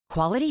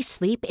Quality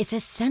sleep is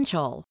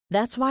essential.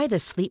 That's why the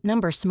Sleep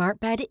Number Smart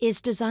Bed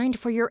is designed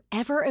for your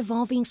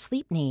ever-evolving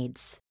sleep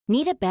needs.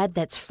 Need a bed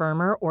that's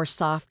firmer or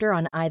softer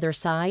on either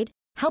side?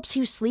 Helps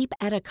you sleep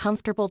at a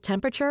comfortable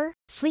temperature?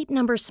 Sleep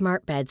Number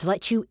Smart Beds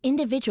let you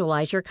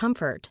individualize your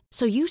comfort,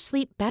 so you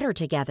sleep better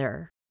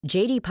together.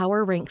 J.D.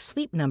 Power ranks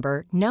Sleep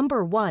Number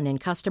number 1 in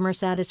customer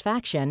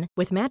satisfaction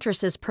with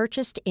mattresses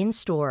purchased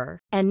in-store.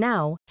 And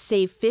now,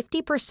 save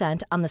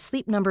 50% on the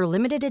Sleep Number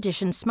Limited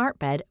Edition Smart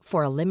Bed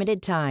for a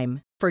limited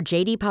time. For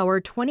J.D. Power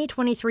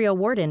 2023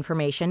 award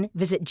information,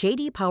 visit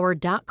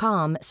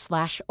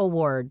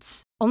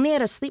jdpower.com/awards. Only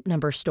at a Sleep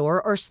Number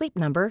store or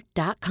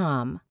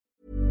sleepnumber.com.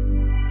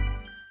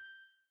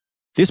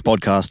 This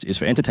podcast is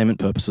for entertainment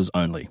purposes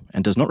only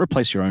and does not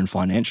replace your own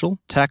financial,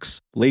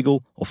 tax,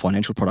 legal, or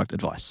financial product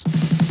advice.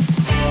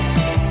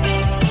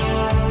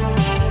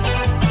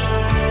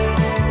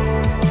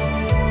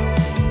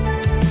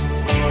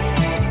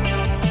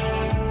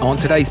 On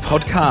today's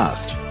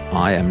podcast,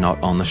 I am not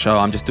on the show.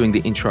 I'm just doing the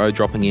intro,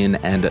 dropping in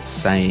and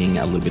saying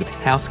a little bit of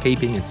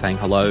housekeeping and saying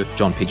hello.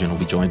 John Pigeon will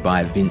be joined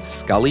by Vince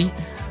Scully.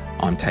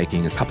 I'm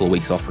taking a couple of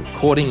weeks off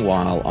recording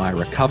while I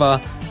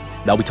recover.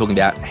 They'll be talking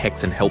about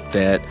HECS and help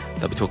debt.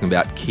 They'll be talking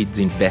about kids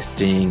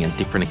investing and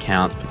different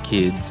accounts for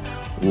kids.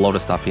 A lot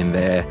of stuff in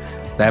there.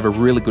 They have a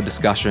really good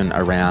discussion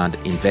around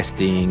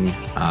investing,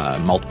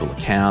 multiple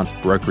accounts,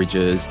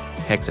 brokerages,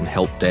 HECS and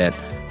help debt.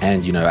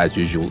 And, you know, as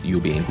usual,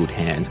 you'll be in good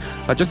hands.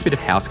 But just a bit of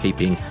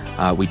housekeeping.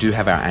 We do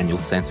have our annual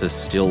census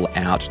still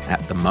out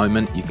at the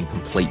moment. You can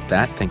complete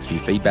that. Thanks for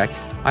your feedback.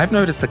 I've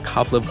noticed a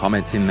couple of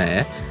comments in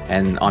there,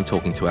 and I'm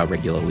talking to our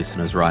regular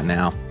listeners right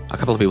now. A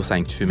couple of people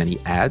saying too many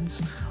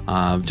ads.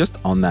 Just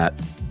on that,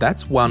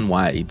 that's one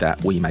way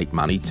that we make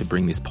money to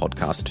bring this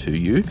podcast to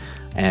you.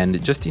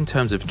 And just in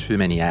terms of too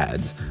many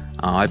ads,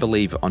 I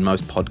believe on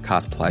most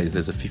podcast plays,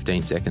 there's a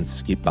 15-second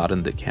skip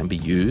button that can be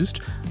used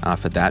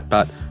for that.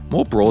 But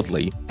more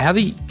broadly, how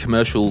the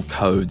commercial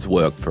codes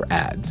work for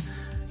ads,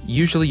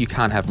 usually you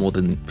can't have more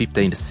than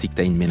 15 to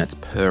 16 minutes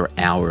per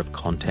hour of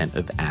content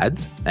of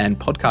ads. And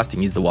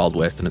podcasting is the Wild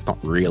West and it's not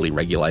really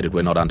regulated.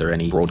 We're not under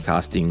any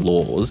broadcasting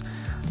laws.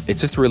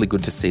 It's just really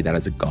good to see that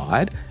as a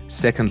guide.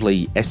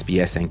 Secondly,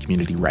 SBS and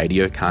community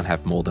radio can't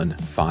have more than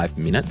 5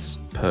 minutes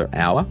per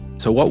hour.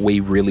 So what we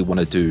really want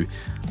to do,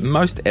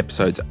 most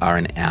episodes are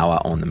an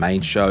hour on the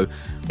main show.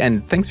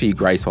 And thanks for your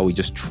grace while we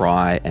just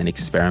try and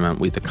experiment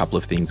with a couple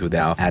of things with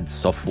our ad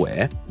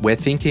software. We're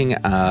thinking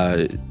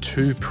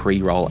 2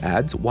 pre-roll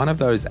ads. One of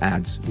those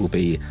ads will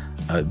be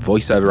a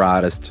voiceover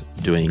artist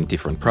doing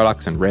different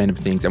products and random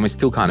things. And we're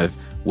still kind of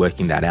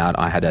working that out.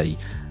 I had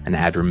an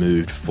ad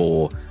removed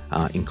for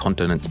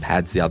incontinence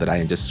pads the other day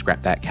and just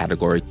scrapped that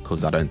category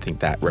because I don't think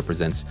that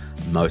represents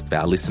most of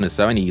our listeners.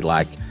 So any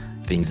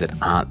things that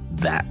aren't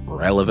that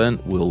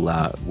relevant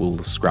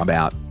we'll scrub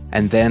out.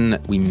 And then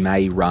we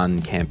may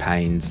run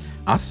campaigns.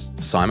 Us,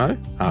 Simo,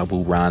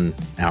 will run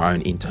our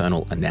own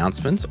internal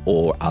announcements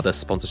or other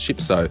sponsorships.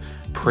 So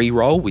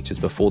pre-roll, which is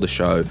before the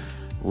show,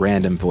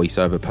 random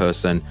voiceover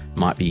person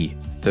might be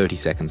 30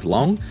 seconds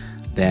long.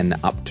 Then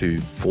up to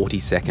 40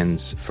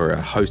 seconds for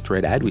a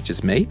host-read ad, which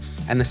is me,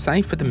 and the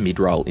same for the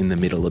mid-roll in the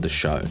middle of the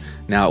show.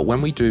 Now,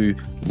 when we do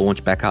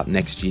launch back up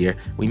next year,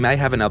 we may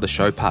have another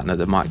show partner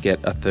that might get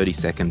a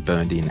 30-second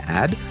burned-in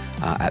ad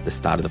at the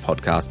start of the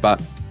podcast,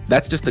 but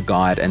that's just a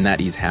guide, and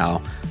that is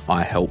how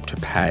I help to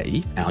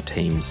pay our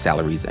team's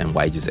salaries and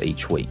wages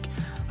each week.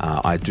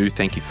 I do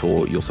thank you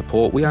for your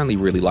support. We only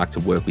really like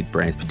to work with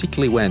brands,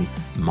 particularly when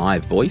my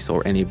voice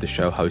or any of the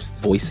show hosts'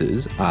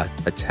 voices are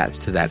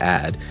attached to that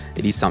ad.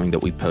 It is something that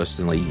we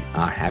personally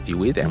are happy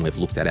with and we've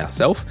looked at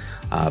ourselves.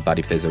 But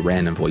if there's a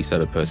random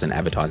voiceover person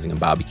advertising a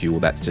barbecue, well,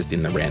 that's just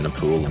in the random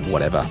pool and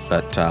whatever.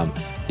 But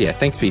yeah,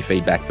 thanks for your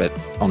feedback. But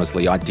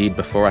honestly, I did,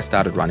 before I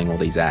started running all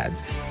these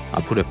ads,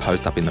 I put a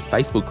post up in the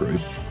Facebook group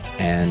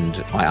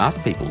and I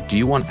asked people, do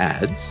you want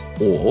ads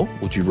or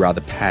would you rather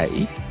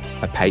pay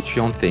a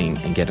Patreon thing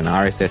and get an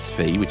RSS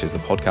feed, which is the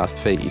podcast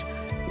feed,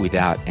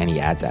 without any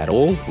ads at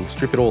all? We'll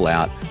strip it all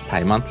out,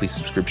 pay a monthly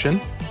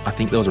subscription. I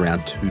think there was around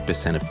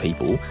 2% of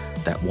people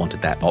that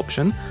wanted that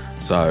option.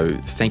 So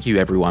thank you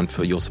everyone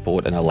for your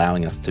support and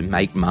allowing us to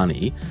make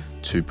money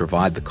to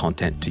provide the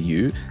content to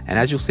you. And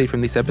as you'll see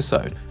from this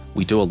episode,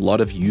 we do a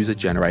lot of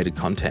user-generated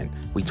content.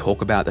 We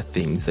talk about the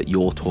things that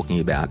you're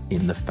talking about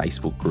in the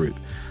Facebook group.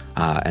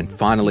 And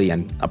finally,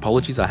 and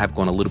apologies, I have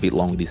gone a little bit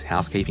long with this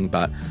housekeeping,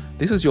 but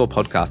this is your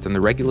podcast and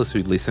the regulars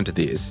who listen to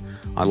this,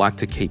 I like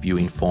to keep you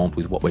informed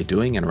with what we're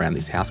doing and around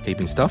this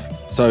housekeeping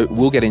stuff. So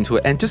we'll get into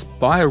it. And just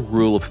by a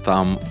rule of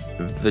thumb,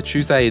 the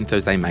Tuesday and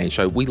Thursday main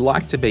show, we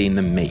like to be in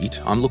the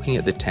meat. I'm looking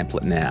at the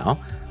template now.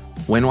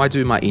 When I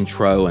do my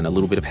intro and a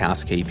little bit of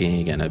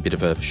housekeeping and a bit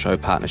of a show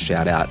partner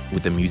shout out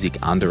with the music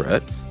under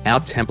it, our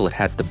template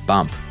has the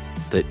bump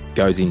that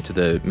goes into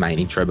the main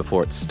intro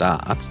before it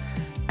starts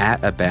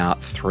at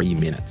about 3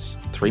 minutes,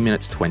 3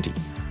 minutes 20.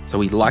 So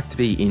we like to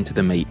be into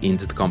the meat,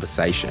 into the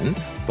conversation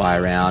by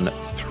around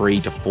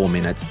 3 to 4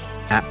 minutes,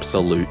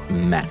 absolute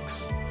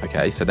max.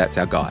 Okay, so that's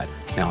our guide.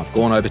 Now I've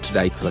gone over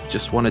today because I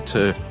just wanted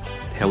to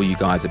tell you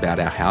guys about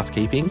our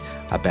housekeeping,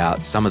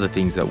 about some of the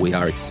things that we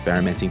are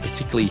experimenting,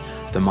 particularly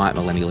the My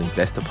Millennial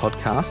Investor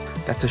podcast.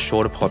 That's a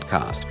shorter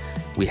podcast.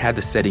 We had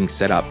the settings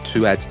set up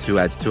 2 ads.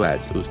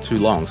 It was too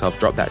long, so I've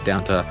dropped that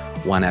down to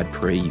 1 ad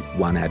pre,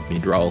 1 ad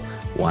mid-roll,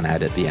 1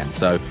 ad at the end.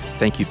 So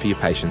thank you for your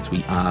patience.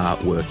 We are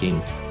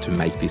working to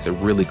make this a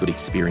really good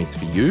experience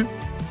for you,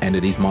 and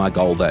it is my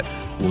goal that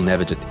we'll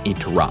never just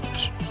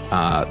interrupt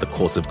the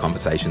course of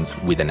conversations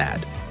with an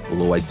ad.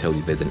 We'll always tell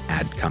you there's an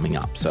ad coming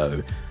up,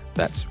 so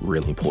that's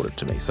really important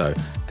to me. So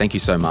thank you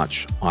so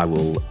much. I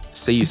will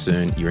see you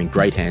soon. You're in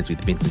great hands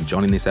with Vince and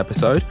John in this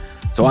episode.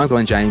 So I'm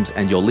Glenn James,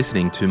 and you're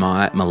listening to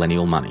My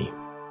Millennial Money.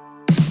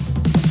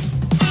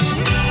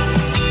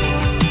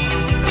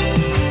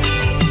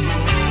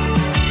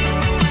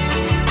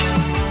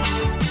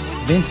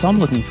 Vince, I'm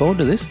looking forward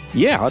to this.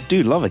 Yeah, I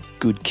do love a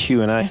good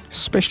Q&A,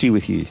 especially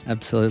with you.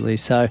 Absolutely.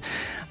 So,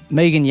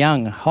 Megan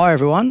Young. Hi,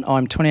 everyone.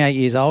 I'm 28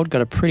 years old,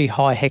 got a pretty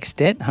high HECS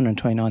debt,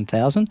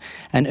 129,000,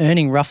 and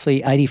earning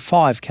roughly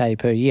 85K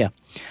per year.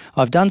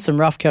 I've done some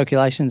rough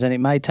calculations and it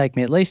may take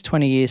me at least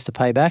 20 years to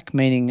pay back,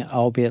 meaning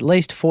I'll be at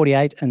least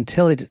 48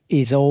 until it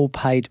is all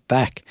paid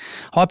back.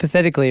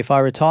 Hypothetically, if I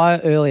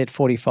retire early at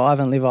 45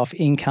 and live off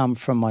income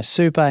from my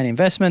super and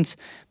investments,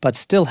 but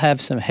still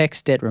have some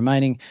HECS debt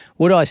remaining,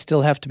 would I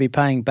still have to be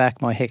paying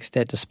back my HECS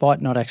debt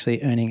despite not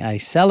actually earning a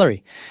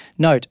salary?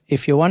 Note,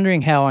 if you're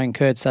wondering how I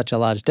incurred such a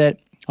large debt,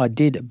 I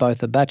did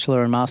both a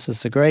bachelor and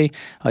master's degree.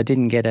 I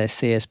didn't get a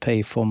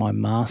CSP for my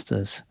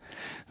master's.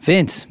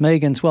 Vince,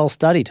 Megan's well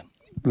studied.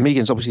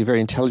 Megan's obviously a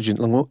very intelligent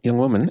young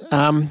woman.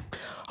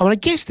 I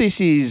guess this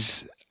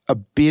is a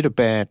bit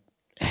about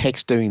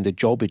HECS doing the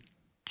job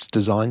it's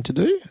designed to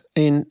do.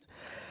 And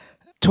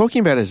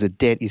talking about it as a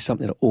debt is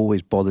something that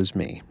always bothers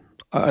me.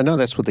 I know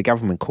that's what the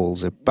government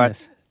calls it, but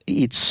yes,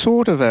 it's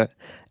sort of an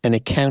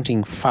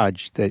accounting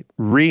fudge that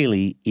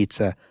really it's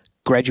a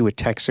graduate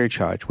tax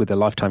surcharge with a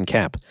lifetime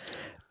cap,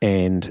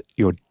 and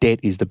your debt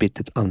is the bit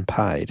that's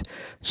unpaid.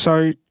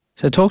 So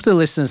talk to the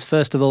listeners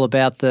first of all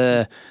about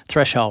the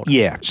threshold.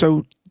 Yeah.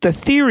 So the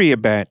theory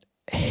about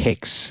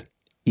HECS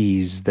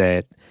is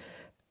that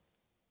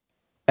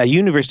a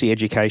university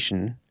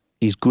education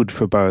is good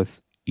for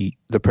both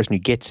the person who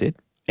gets it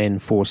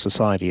and for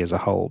society as a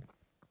whole.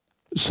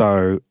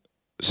 So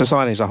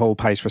society as a whole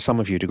pays for some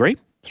of your degree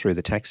through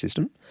the tax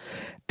system,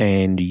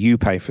 and you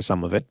pay for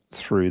some of it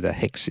through the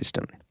HECS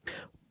system.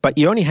 But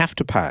you only have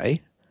to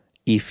pay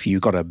if you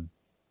got a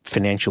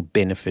financial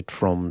benefit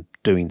from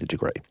doing the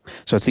degree.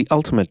 So it's the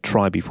ultimate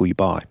try before you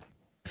buy.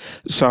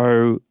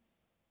 So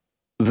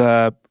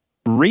the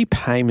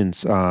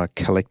repayments are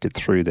collected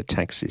through the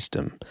tax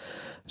system.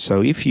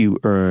 So if you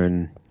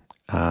earn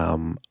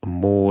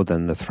more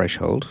than the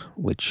threshold,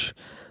 which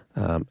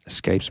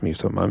escapes me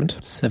for a moment.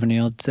 70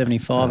 odd,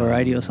 75 or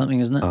 80 or something,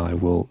 isn't it? I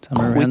will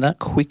around that.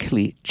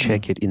 quickly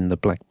check it in the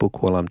black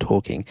book while I'm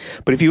talking.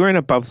 But if you earn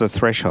above the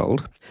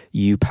threshold,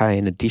 you pay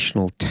an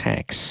additional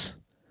tax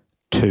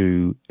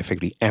to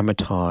effectively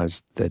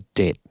amortise the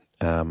debt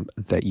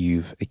that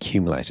you've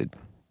accumulated.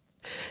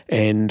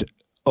 And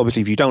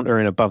obviously, if you don't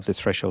earn above the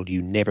threshold,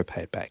 you never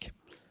pay it back.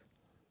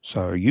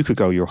 So you could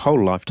go your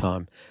whole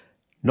lifetime,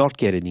 not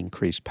get an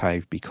increased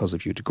pay because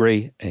of your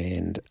degree,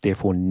 and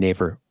therefore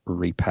never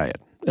repay it.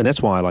 And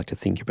that's why I like to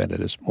think about it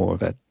as more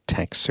of a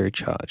tax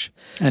surcharge.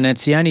 And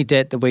it's the only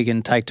debt that we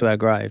can take to our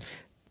grave.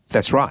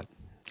 That's right.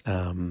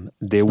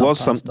 There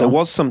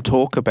was some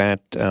talk about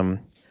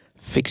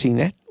fixing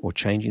that or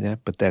changing that,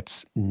 but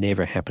that's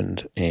never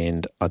happened,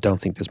 and I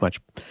don't think there's much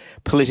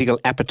political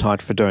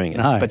appetite for doing it.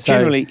 No, but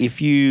generally,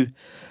 if you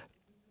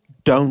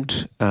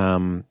don't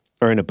earn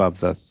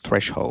above the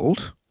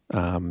threshold,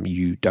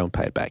 you don't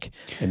pay it back.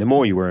 And the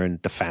more you earn,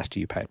 the faster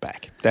you pay it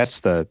back. That's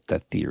the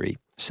theory.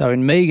 So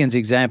in Megan's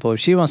example, if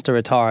she wants to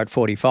retire at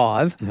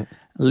 45,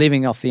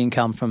 living off the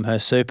income from her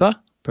super,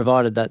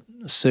 provided that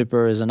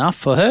super is enough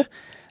for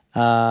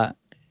her,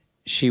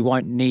 she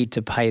won't need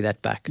to pay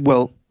that back.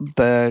 Well,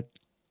 the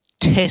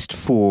test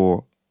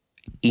for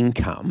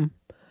income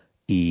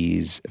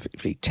is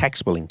effectively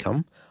taxable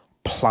income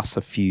plus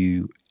a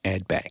few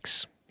add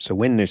backs. So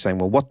when they're saying,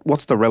 well,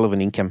 what's the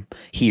relevant income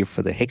here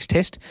for the HECS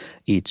test?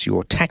 It's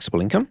your taxable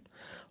income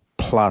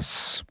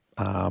plus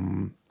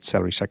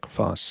salary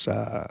sacrifice,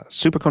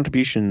 super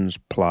contributions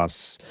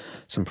plus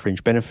some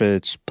fringe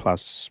benefits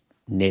plus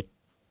net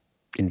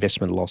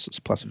investment losses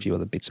plus a few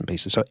other bits and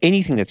pieces. So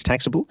anything that's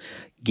taxable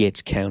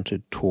gets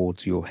counted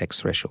towards your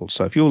HECS threshold.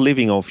 So if you're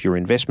living off your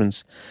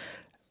investments,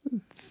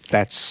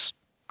 that's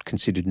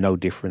considered no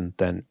different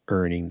than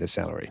earning the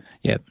salary.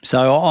 Yeah.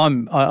 So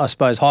I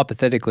suppose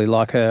hypothetically,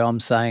 like her, I'm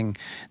saying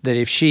that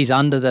if she's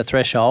under the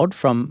threshold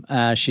from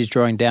she's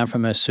drawing down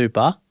from her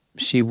super,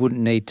 she wouldn't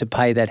need to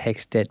pay that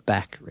HECS debt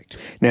back. Correct.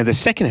 Now, the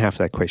second half of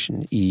that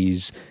question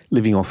is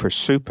living off her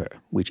super,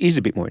 which is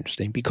a bit more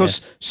interesting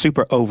because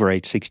super over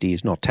age 60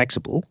 is not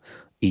taxable.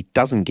 It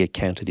doesn't get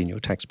counted in your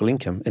taxable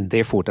income and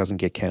therefore doesn't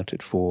get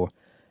counted for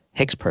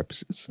HECS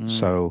purposes.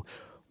 So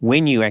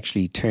when you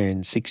actually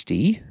turn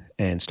 60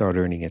 and start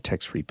earning a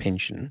tax-free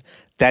pension,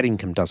 that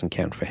income doesn't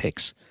count for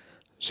HECS.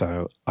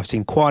 So I've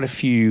seen quite a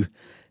few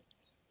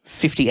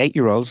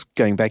 58-year-olds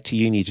going back to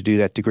uni to do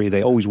that degree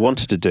they always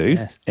wanted to do,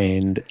 Yes.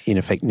 and in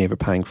effect never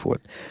paying for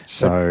it.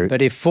 So,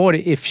 But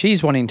if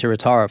she's wanting to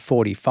retire at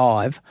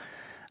 45,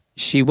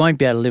 she won't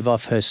be able to live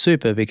off her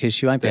super because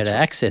she won't be able to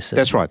access it.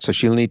 that's right. So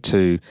she'll need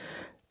to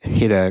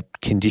hit a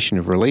condition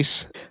of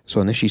release.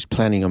 So unless she's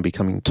planning on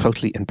becoming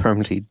totally and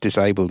permanently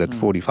disabled at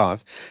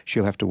 45,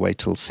 she'll have to wait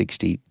till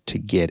 60 to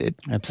get it.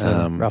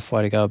 Absolutely. Rough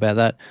way to go about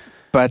that.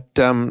 But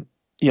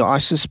I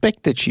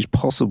suspect that she's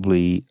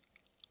possibly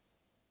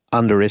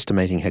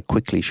underestimating how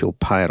quickly she'll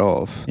pay it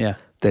off. Yeah.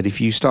 That if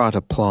you start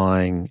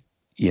applying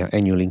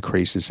annual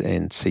increases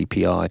and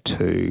CPI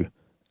to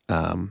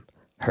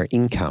her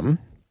income,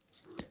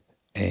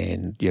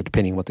 and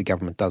depending on what the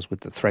government does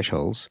with the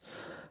thresholds,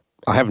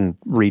 I haven't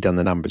redone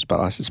the numbers, but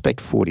I suspect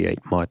 48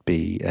 might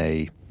be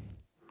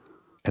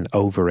an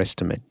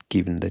overestimate,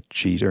 given that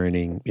she's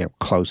earning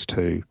close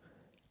to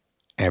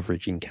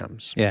average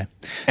incomes. Yeah.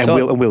 And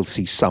So- we'll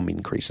see some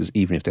increases,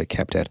 even if they're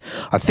capped out.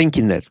 I think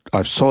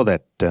I saw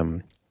that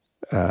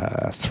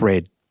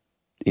thread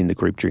in the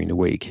group during the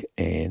week,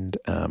 and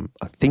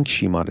I think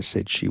she might have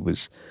said she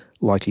was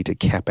likely to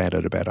cap out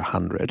at about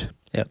 100.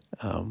 Yep.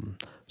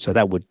 So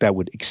that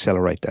would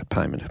accelerate that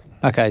payment.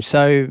 Okay,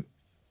 so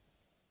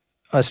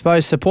I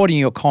suppose supporting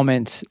your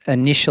comments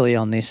initially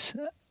on this,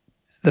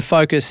 the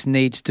focus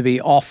needs to be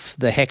off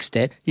the HECS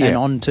debt and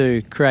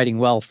onto creating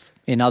wealth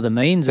in other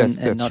means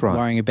and not right.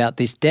 worrying about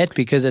this debt,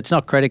 because it's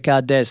not credit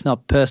card debt, it's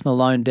not personal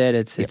loan debt,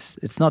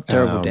 it's not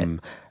terrible debt.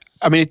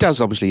 I mean, it does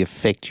obviously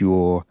affect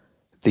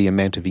the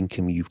amount of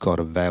income you've got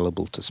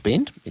available to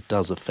spend. It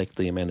does affect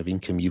the amount of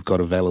income you've got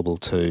available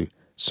to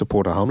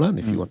support a home loan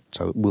if you want.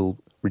 So it will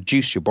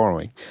reduce your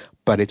borrowing,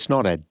 but it's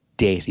not a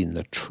debt in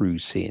the true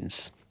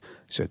sense.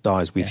 So it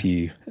dies with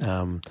you.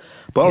 But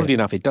oddly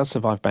enough, it does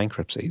survive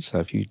bankruptcy. So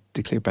if you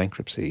declare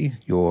bankruptcy,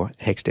 your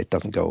HECS debt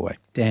doesn't go away.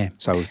 Damn.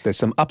 So there's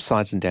some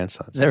upsides and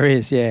downsides. There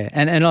is, yeah.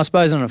 And I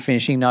suppose on a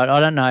finishing note, I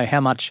don't know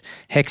how much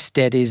HECS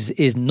debt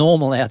is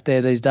normal out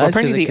there these days,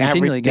 because it's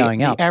continually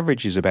going up. The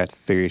average is about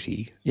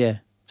 30. Yeah.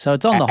 So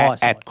it's on the high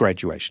side. At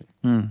graduation.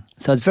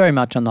 So it's very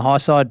much on the high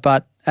side.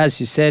 But as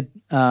you said,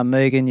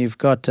 Megan, you've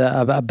got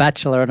a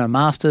bachelor and a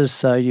master's,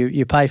 so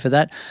you pay for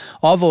that.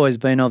 I've always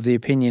been of the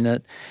opinion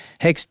that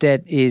HECS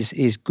debt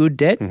is good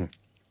debt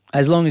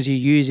as long as you're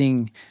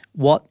using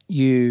what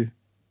you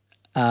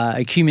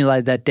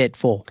accumulate that debt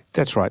for.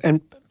 That's right.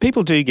 And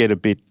people do get a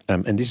bit,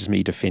 and this is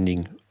me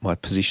defending my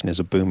position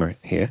as a boomer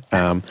here,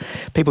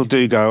 people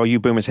do go, you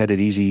boomers had it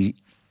easy,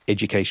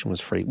 education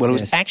was free. Well, it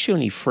was actually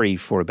only free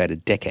for about a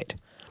decade.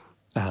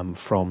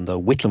 From the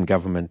Whitlam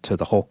government to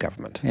the Hawke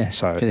government. Yes,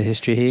 so, bit of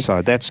history here.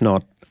 So that's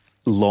not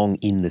long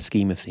in the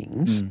scheme of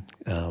things.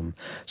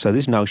 So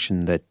this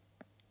notion that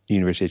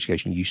university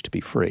education used to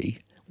be free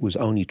was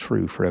only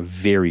true for a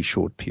very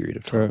short period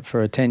of time.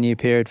 For a 10-year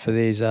period for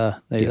these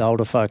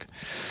older folk.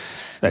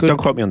 Don't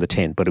quote me on the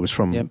 10, but it was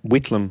from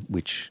Whitlam,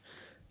 which,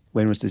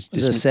 when was this? It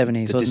was the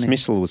 70s, the wasn't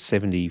dismissal was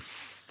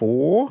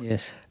 74.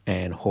 Yes.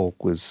 And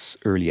Hawke was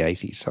early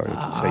 80s. So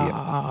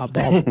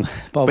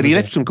Bob but he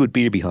left some good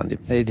beer behind him.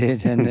 He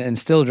did, and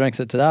still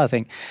drinks it today, I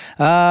think.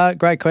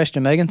 Great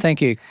question, Megan.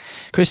 Thank you.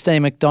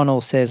 Christine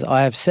McDonald says,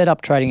 I have set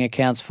up trading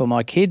accounts for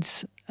my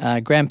kids,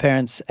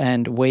 grandparents,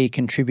 and we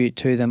contribute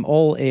to them,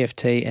 all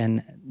EFT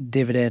and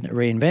dividend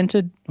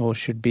reinvented, or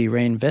should be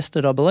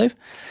reinvested, I believe.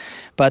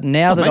 But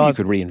now that you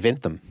could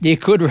reinvent them. You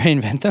could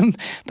reinvent them.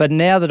 But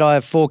now that I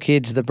have 4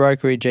 kids, the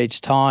brokerage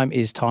each time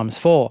is times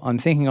 4. I'm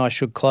thinking I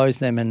should close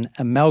them and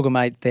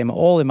amalgamate them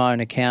all in my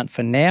own account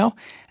for now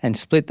and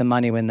split the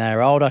money when they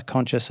are older,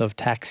 conscious of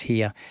tax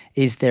here.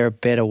 Is there a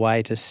better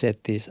way to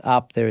set this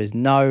up? There is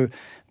no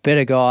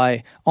better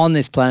guy on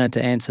this planet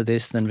to answer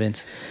this than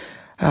Vince.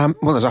 Well,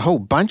 there's a whole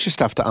bunch of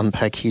stuff to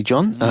unpack here,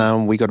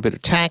 John. We've got a bit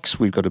of tax,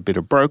 we've got a bit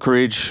of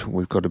brokerage,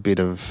 we've got a bit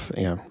of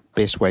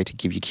best way to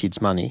give your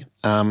kids money.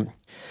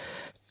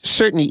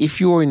 Certainly,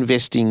 if you're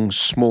investing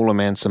small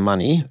amounts of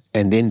money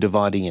and then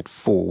dividing it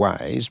 4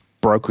 ways,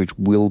 brokerage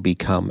will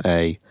become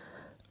a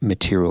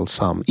material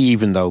sum,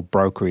 even though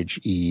brokerage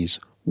is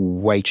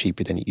way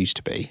cheaper than it used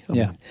to be. I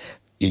mean,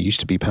 you used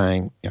to be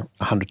paying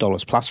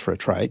 $100 plus for a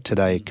trade.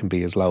 Today, it can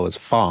be as low as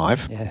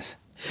 $5. Yes.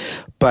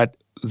 But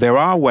there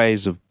are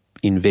ways of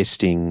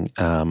investing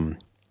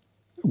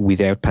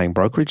without paying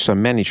brokerage. So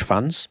managed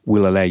funds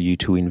will allow you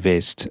to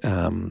invest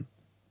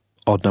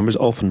odd numbers,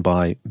 often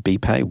by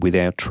BPay,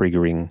 without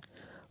triggering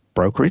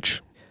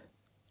brokerage.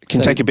 It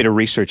can take a bit of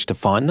research to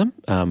find them,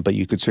 but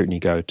you could certainly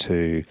go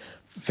to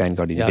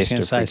Vanguard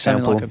Investor, for example.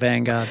 Something like a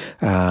Vanguard.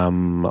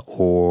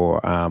 Or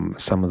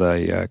some of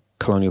the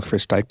Colonial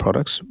First State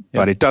products.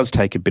 But it does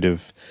take a bit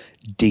of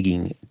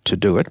digging to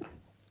do it.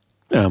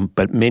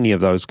 But many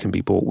of those can be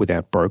bought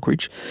without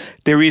brokerage.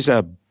 There is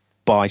a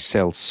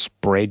buy-sell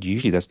spread.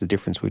 Usually that's the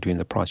difference between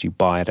the price you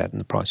buy it at and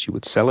the price you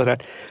would sell it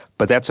at.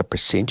 But that's a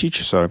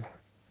percentage,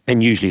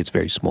 and usually it's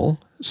very small.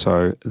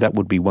 So that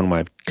would be one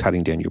way of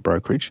cutting down your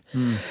brokerage.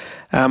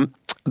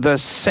 The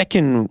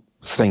second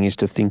thing is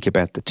to think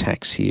about the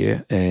tax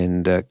here,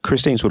 and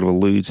Christine sort of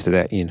alludes to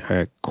that in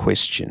her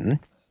question.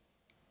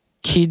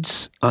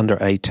 kids under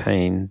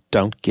 18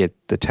 don't get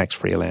the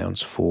tax-free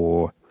allowance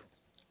for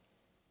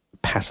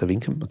passive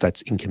income.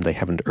 That's income they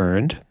haven't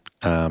earned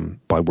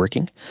by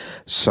working.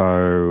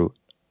 So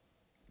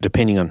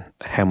depending on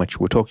how much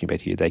we're talking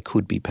about here, they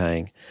could be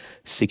paying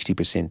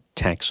 60%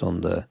 tax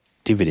on the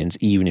dividends,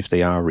 even if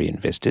they are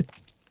reinvested.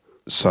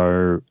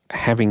 So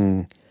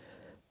having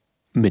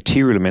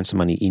material amounts of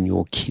money in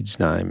your kid's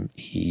name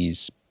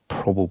is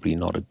probably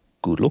not a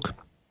good look.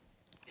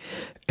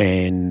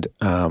 And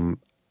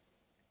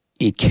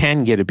it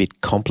can get a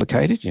bit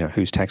complicated.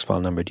 Whose tax file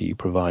number do you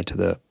provide to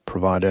the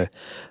provider?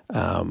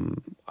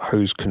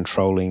 Who's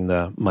controlling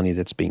the money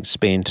that's being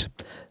spent?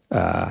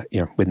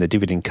 When the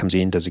dividend comes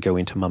in, does it go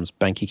into mum's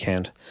bank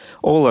account?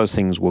 All those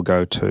things will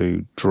go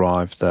to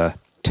drive the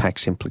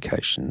tax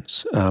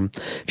implications.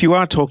 If you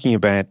are talking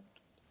about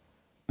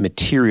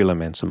material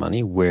amounts of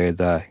money where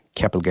the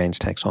capital gains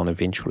tax on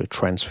eventual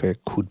transfer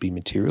could be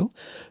material,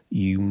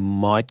 you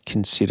might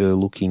consider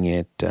looking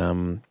at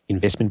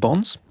investment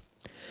bonds,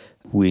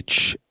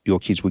 which your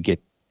kids would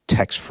get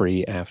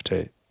tax-free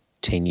after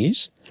 10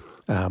 years.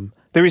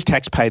 There is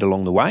tax paid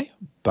along the way,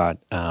 but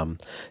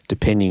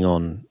depending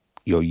on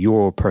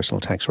your personal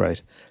tax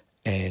rate,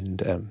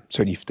 and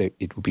certainly if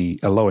it would be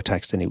a lower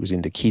tax than it was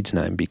in the kid's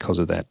name because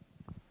of that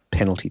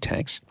penalty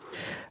tax.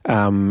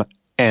 And,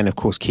 of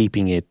course,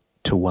 keeping it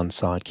to one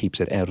side keeps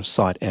it out of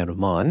sight, out of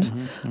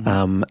mind.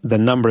 The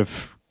number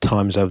of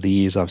times over the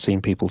years I've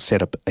seen people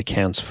set up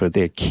accounts for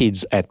their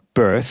kids at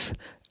birth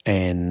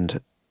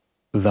and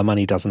the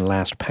money doesn't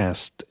last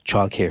past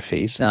childcare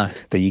fees. No.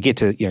 That you get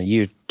to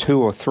year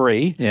 2 or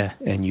 3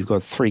 and you've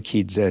got 3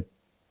 kids at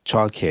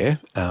childcare,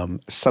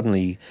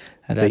 suddenly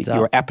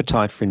your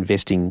appetite for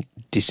investing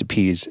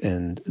disappears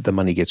and the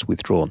money gets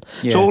withdrawn.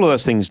 Yeah. So all of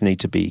those things need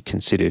to be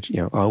considered.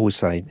 I always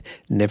say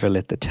never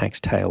let the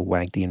tax tail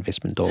wag the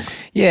investment dog.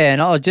 Yeah,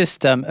 and I was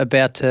just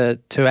about to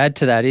add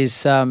to that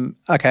is,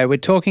 okay, we're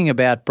talking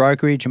about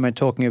brokerage and we're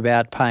talking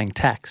about paying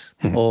tax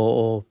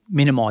or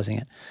minimising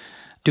it.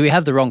 Do we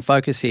have the wrong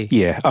focus here?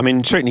 Yeah, I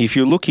mean, certainly if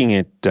you're looking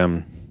at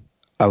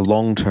a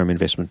long-term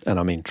investment, and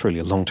I mean truly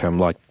a long-term,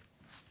 like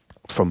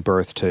from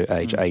birth to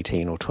age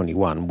 18 or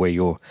 21, where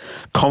you're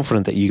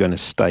confident that you're going to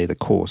stay the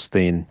course,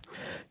 then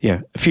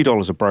a few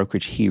dollars of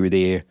brokerage here or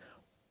there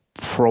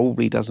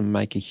probably doesn't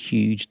make a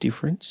huge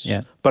difference.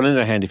 Yeah. But on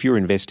the other hand, if you're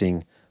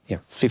investing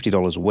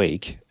 $50 a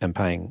week and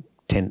paying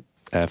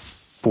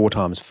 4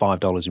 times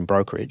 $5 in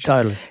brokerage,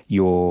 totally,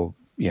 you're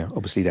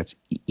obviously that's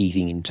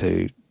eating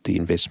into the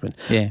investment.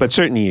 Yeah. But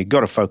certainly you've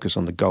got to focus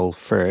on the goal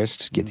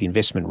first, get the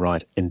investment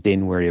right, and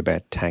then worry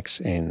about tax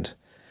and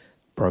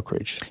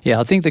brokerage. Yeah,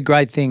 I think the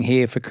great thing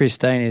here for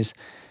Christine is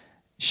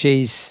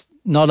she's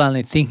not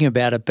only thinking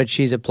about it, but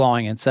she's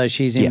applying it. So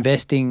she's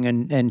investing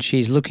and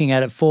she's looking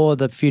at it for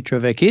the future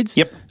of her kids.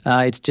 Yep.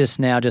 It's just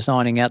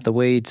ironing out the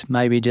weeds,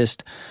 maybe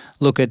just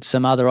look at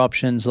some other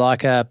options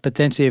like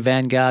potentially a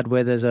Vanguard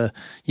where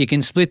you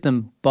can split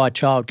them by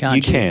child, can't you?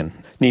 You can.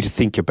 Need to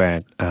think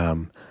about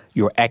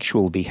your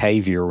actual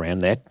behaviour around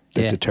that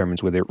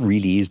determines whether it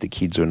really is the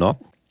kids or not.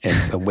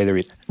 And whether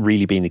it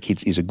really being the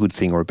kids is a good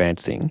thing or a bad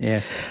thing.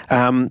 Yes.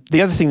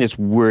 The other thing that's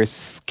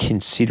worth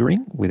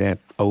considering without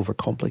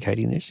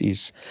overcomplicating this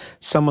is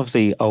some of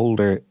the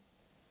older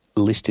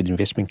listed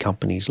investment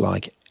companies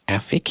like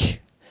AFIC,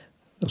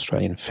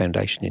 Australian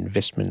Foundation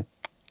Investment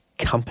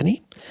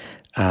Company,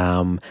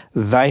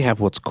 they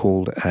have what's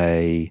called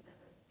a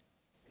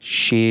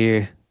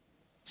share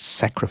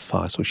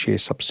sacrifice or share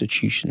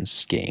substitution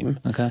scheme,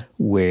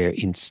 where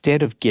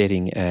instead of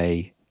getting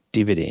a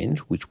dividend,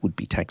 which would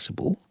be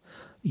taxable,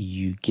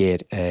 you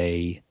get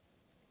a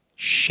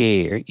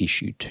share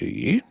issued to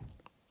you,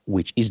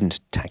 which isn't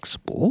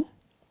taxable,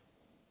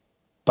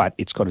 but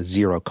it's got a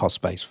zero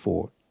cost base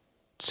for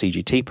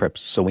CGT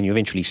purposes. So when you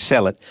eventually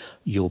sell it,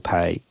 you'll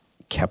pay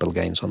capital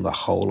gains on the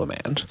whole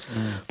amount.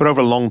 But over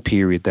a long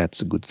period,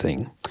 that's a good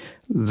thing.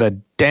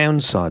 The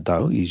downside,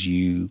 though, is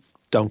you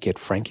don't get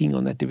franking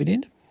on that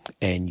dividend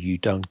and you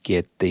don't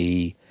get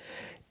the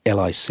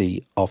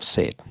LIC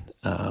offset,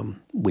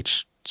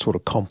 which sort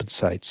of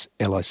compensates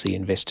LIC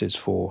investors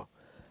for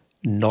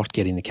not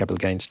getting the capital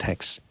gains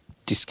tax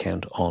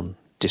discount on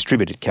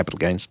distributed capital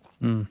gains.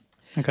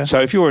 Okay.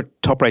 So if you're a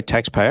top-rate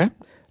taxpayer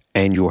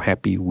and you're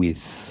happy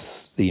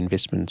with the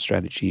investment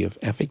strategy of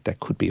AFIC,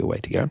 that could be a way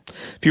to go.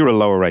 If you're a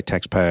lower-rate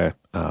taxpayer,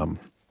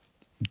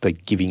 the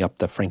giving up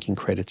the franking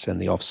credits and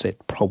the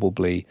offset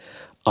probably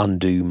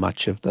undo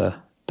much of the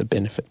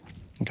benefit.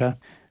 Okay.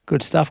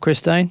 Good stuff,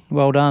 Christine.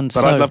 Well done.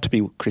 But I'd love to be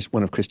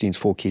one of Christine's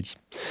 4 kids.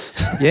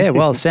 Yeah,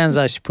 well, it sounds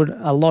like she put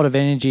a lot of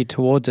energy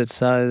towards it,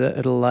 so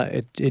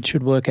that it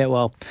should work out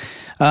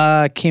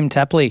well. Kim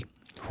Tapley.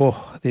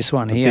 Oh, this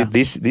one here.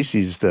 This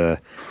is the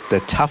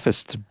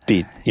toughest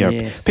bit.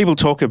 Yes. People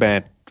talk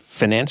about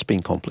finance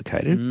being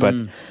complicated, but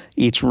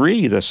it's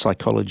really the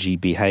psychology,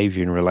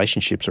 behaviour and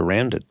relationships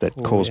around it that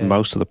cause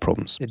most of the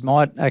problems. It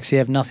might actually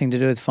have nothing to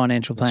do with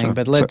financial planning, right.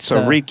 but let's...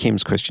 So read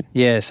Kim's question.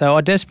 Yeah, so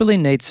I desperately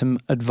need some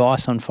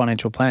advice on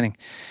financial planning.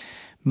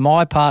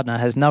 My partner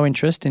has no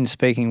interest in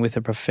speaking with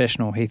a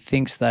professional. He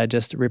thinks they're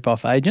just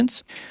rip-off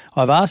agents.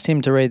 I've asked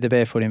him to read The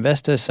Barefoot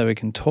Investor so we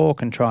can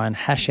talk and try and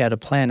hash out a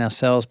plan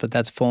ourselves, but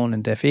that's fallen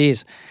on deaf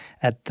ears.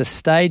 At the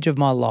stage of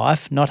my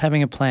life, not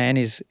having a plan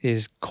is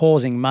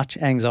causing much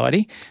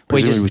anxiety.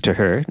 Presumably to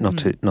her, not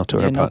to her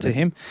partner. Not to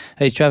him.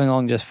 He's travelling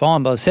along just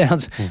fine by the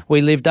sounds.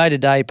 We live day to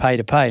day, pay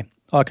to pay.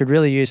 I could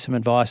really use some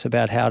advice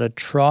about how to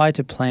try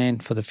to plan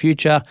for the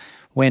future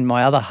when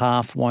my other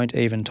half won't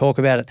even talk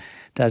about it.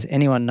 Does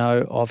anyone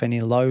know of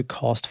any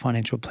low-cost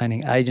financial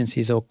planning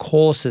agencies or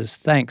courses?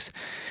 Thanks.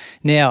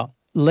 Now,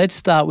 let's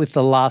start with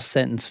the last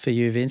sentence for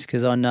you, Vince,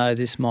 because I know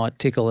this might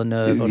tickle a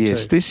nerve or two.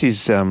 Yes, this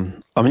is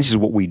this is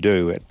what we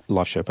do at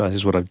LifeShare. This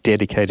is what I've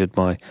dedicated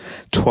my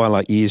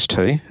twilight years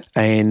to.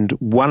 And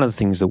one of the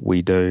things that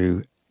we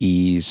do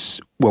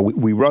is, well,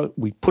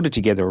 we put it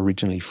together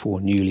originally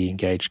for newly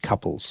engaged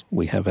couples.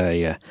 We have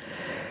a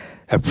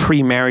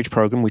pre-marriage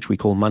program which we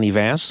call Money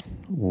Vows,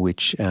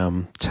 which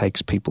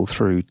takes people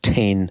through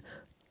 10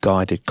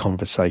 guided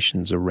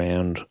conversations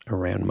around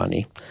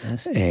money.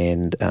 Yes.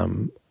 And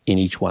in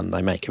each one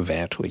they make a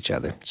vow to each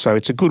other. So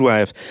it's a good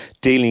way of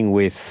dealing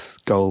with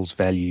goals,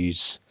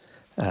 values,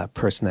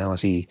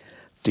 personality,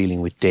 dealing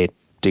with debt,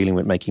 dealing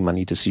with making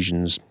money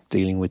decisions,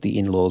 dealing with the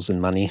in-laws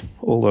and money,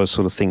 all those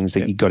sort of things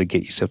that you've got to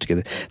get yourself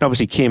together. And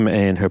obviously Kim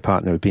and her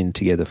partner have been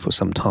together for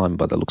some time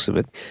by the looks of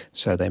it,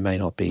 so they may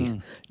not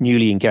be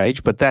newly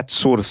engaged, but that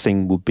sort of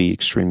thing would be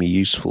extremely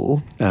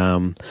useful.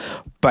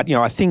 But,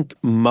 I think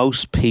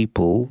most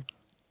people,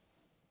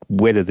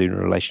 whether they're in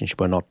a relationship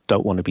or not,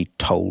 don't want to be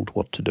told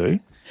what to do.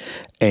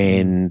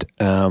 And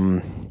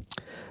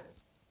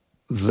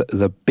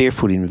the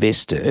Barefoot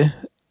Investor,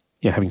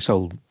 having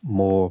sold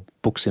more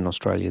books in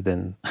Australia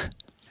than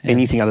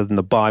anything other than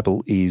the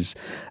Bible, is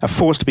a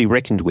force to be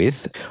reckoned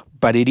with,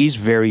 but it is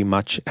very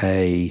much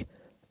this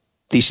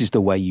is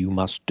the way you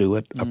must do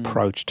it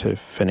approach to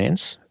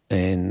finance.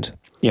 And,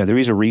 there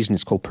is a reason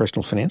it's called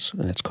personal finance,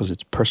 and it's because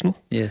it's personal.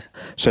 Yes.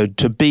 So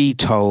to be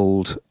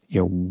told,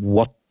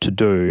 what to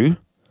do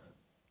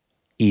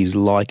is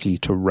likely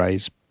to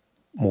raise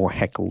more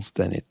hackles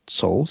than it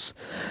solves.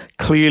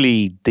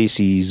 Clearly, this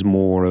is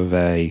more of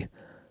a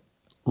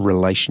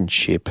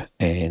relationship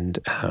and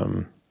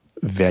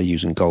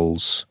values and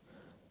goals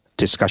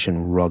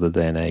discussion rather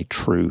than a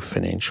true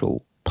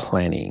financial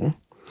planning.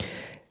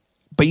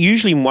 But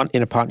usually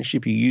in a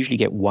partnership, you usually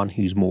get one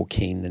who's more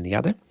keen than the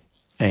other.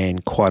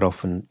 And quite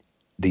often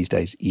these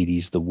days it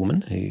is the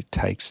woman who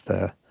takes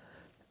the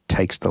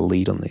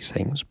lead on these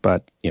things.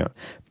 But,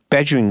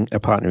 badgering a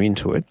partner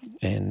into it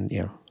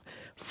and,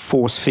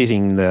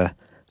 force-fitting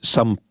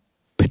some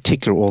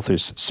particular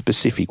author's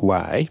specific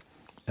way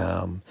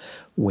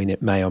when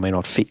it may or may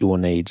not fit your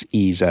needs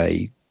is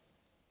a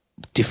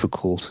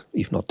difficult,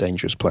 if not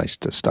dangerous, place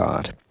to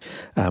start.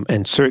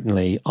 And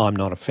certainly I'm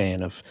not a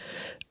fan of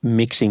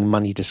mixing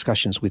money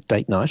discussions with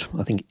date night.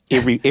 I think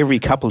every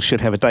couple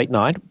should have a date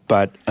night,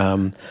 but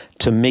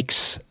to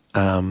mix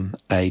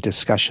a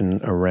discussion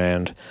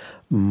around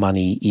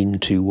money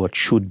into what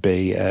should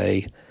be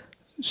a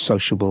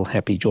sociable,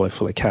 happy,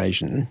 joyful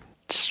occasion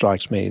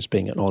strikes me as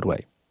being an odd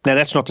way. Now,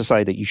 that's not to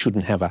say that you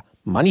shouldn't have a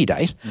money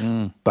date,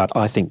 but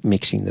I think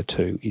mixing the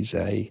two is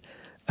a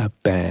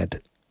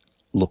bad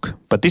look.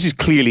 But this is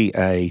clearly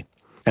an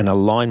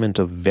alignment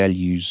of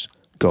values,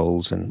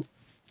 goals and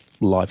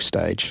life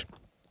stage.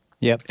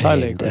 Yep,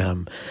 totally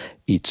agree.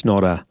 It's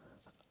not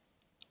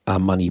a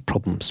money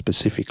problem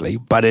specifically,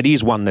 but it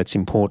is one that's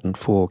important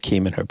for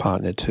Kim and her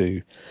partner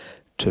to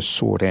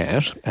sort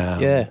out.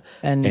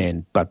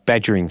 But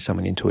badgering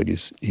someone into it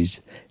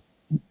is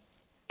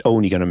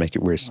only going to make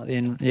it worse.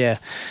 Yeah.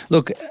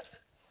 Look,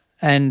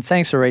 and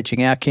thanks for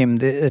reaching out, Kim.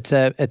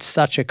 It's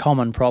such a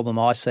common problem.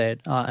 I see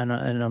it, and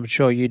I'm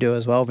sure you do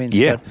as well, Vince.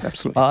 Yeah,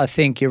 absolutely. I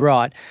think you're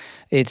right.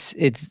 It's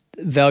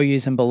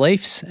values and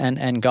beliefs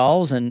and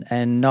goals,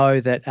 and know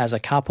that as a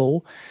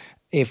couple,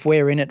 if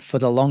we're in it for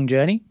the long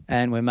journey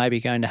and we're maybe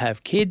going to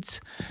have kids,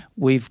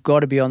 we've got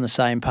to be on the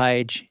same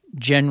page,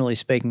 generally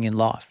speaking, in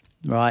life,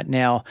 right?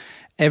 Now,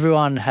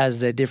 everyone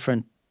has their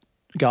different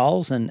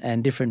goals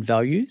and different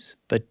values,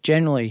 but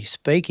generally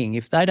speaking,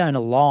 if they don't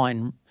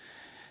align,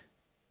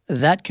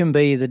 that can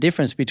be the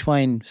difference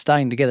between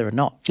staying together or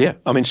not. Yeah.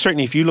 I mean,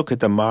 certainly if you look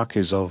at the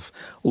markers of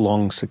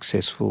long,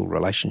 successful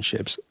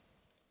relationships,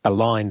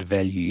 aligned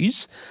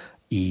values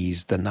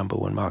is the number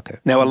one marker.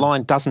 Now,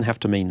 aligned doesn't have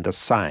to mean the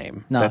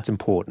same. No. That's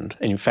important.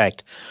 And in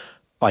fact,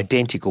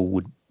 identical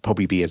would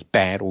probably be as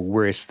bad or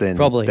worse than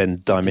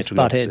diametrically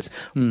opposite.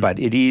 But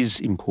it is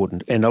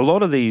important. And a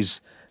lot of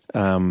these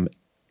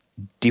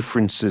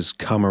differences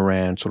come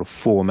around sort of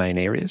four main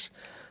areas.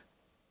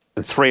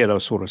 And three of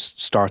those sort of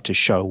start to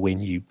show when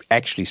you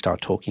actually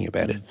start talking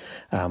about it.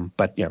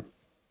 But,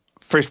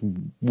 first,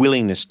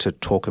 willingness to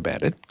talk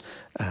about it.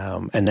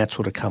 And that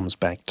sort of comes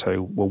back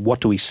to, well, what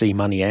do we see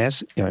money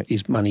as?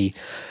 Is money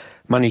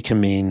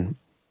can mean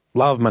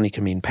love, money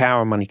can mean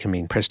power, money can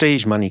mean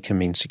prestige, money can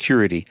mean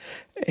security.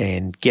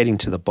 And getting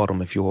to the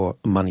bottom of your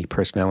money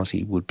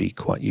personality would be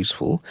quite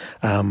useful.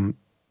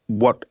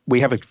 we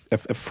have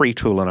a free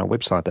tool on our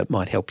website that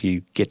might help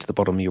you get to the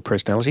bottom of your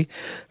personality.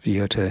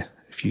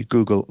 If you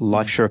Google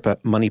Life Sherpa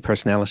Money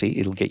Personality,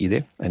 it'll get you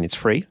there, and it's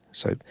free.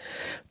 So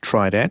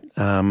try it out.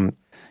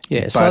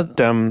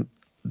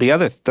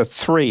 The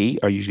three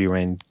are usually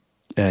around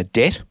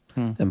debt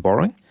and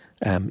borrowing,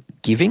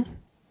 giving.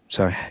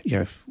 So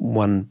if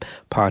one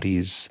party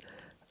is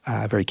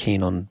very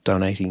keen on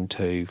donating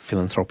to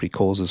philanthropic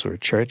causes or a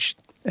church,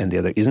 and the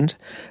other isn't,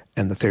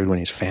 and the third one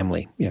is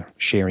family.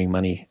 Sharing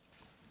money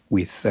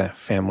with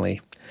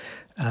family.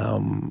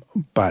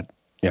 But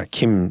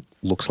Kim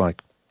looks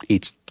like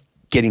it's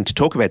getting to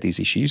talk about these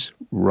issues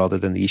rather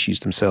than the issues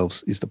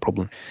themselves is the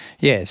problem.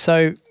 Yeah,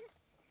 so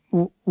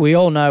we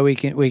all know we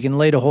can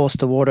lead a horse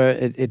to water.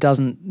 It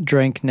doesn't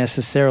drink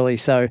necessarily.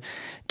 So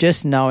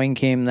just knowing,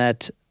 Kim,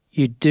 that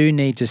you do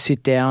need to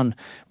sit down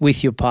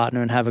with your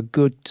partner and have a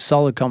good,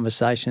 solid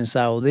conversation and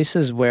say, well, this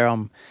is where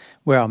I'm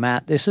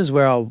at. This is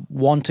where I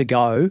want to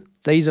go.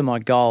 These are my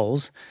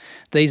goals.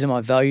 These are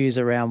my values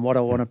around what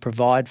I want to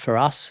provide for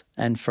us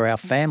and for our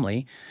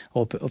family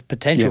or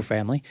potential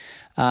family.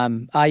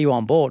 Are you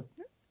on board?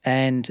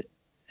 And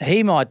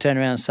he might turn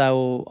around and say,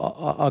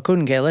 well, I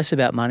couldn't care less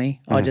about money.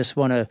 I just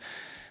want to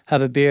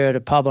have a beer at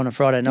a pub on a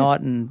Friday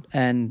night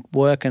and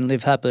work and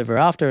live happily ever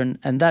after.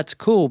 And that's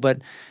cool.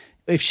 But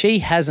if she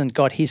hasn't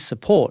got his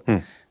support,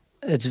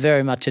 it's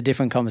very much a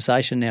different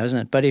conversation now, isn't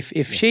it? But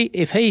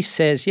if he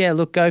says, yeah,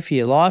 look, go for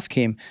your life,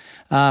 Kim,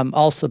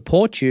 I'll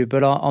support you,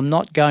 but I'm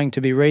not going to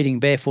be reading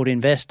Barefoot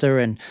Investor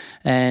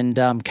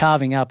and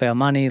carving up our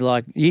money.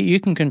 Like you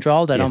can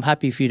control that. I'm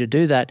happy for you to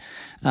do that.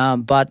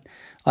 But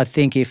I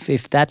think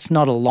if that's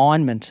not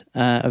alignment,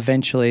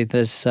 eventually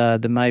there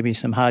may be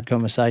some hard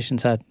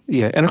conversations had.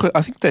 Yeah, and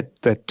I think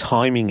that the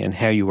timing and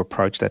how you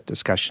approach that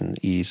discussion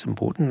is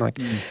important. Like,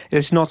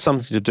 it's not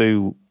something to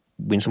do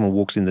when someone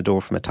walks in the door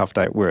from a tough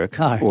day at work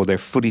or their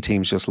footy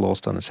team's just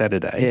lost on a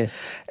Saturday. Yes.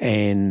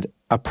 And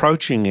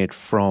approaching it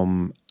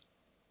from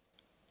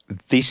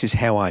this is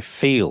how I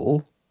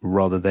feel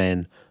rather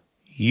than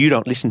you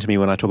don't listen to me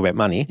when I talk about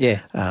money.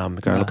 Yeah.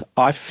 Look,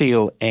 I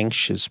feel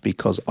anxious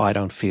because I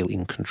don't feel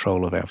in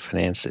control of our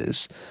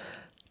finances.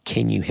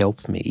 Can you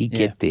help me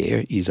get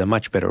there is a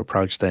much better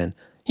approach than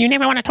you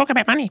never want to talk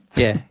about money.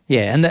 Yeah.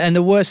 And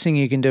the worst thing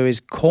you can do is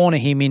corner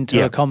him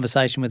into a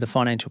conversation with a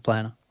financial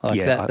planner.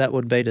 That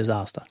would be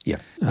disaster. Yeah.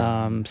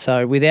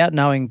 So without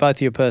knowing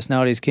both your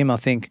personalities, Kim, I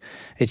think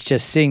it's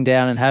just sitting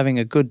down and having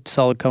a good,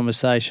 solid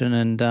conversation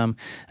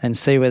and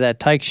see where that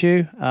takes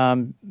you.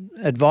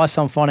 Advice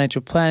on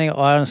financial planning,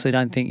 I honestly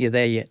don't think you're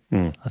there yet.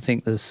 I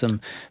think there's some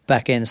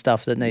back-end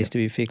stuff that needs to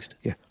be fixed.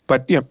 Yeah.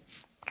 But,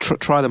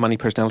 try the money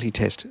personality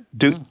test.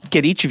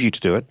 Get each of you to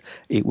do it.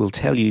 It will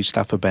tell you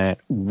stuff about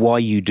why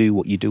you do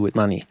what you do with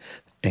money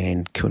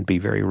and can be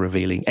very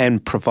revealing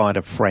and provide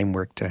a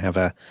framework to have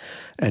a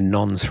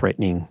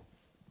non-threatening,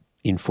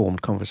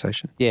 informed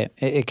conversation. Yeah,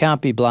 it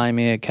can't be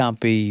blaming. It can't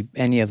be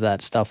any of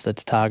that stuff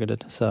that's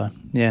targeted. So,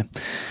 yeah.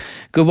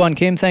 Good one,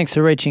 Kim. Thanks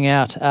for reaching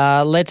out.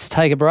 Let's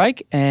take a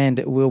break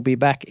and we'll be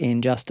back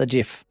in just a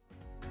jiff.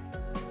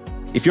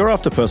 If you're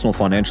after personal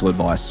financial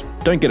advice,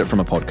 don't get it from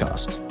a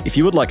podcast. If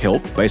you would like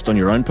help based on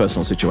your own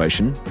personal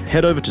situation,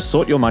 head over to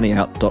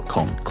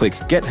sortyourmoneyout.com. Click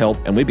Get Help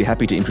and we'd be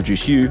happy to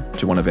introduce you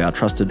to one of our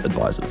trusted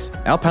advisors.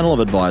 Our panel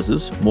of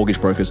advisors, mortgage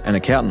brokers and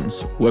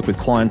accountants work with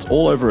clients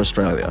all over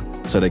Australia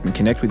so they can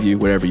connect with you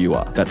wherever you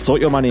are. That's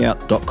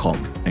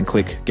sortyourmoneyout.com and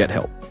click Get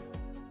Help.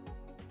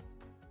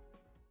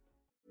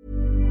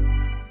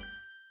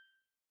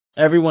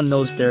 Everyone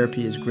knows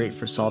therapy is great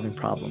for solving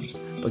problems,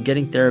 but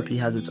getting therapy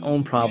has its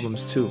own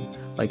problems too,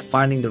 like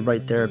finding the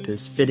right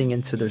therapist, fitting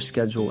into their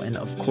schedule, and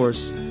of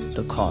course,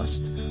 the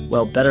cost.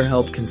 Well,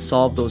 BetterHelp can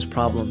solve those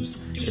problems.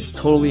 It's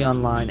totally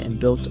online and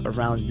built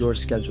around your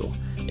schedule.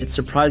 It's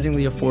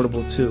surprisingly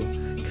affordable too.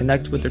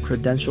 Connect with a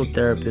credentialed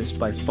therapist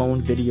by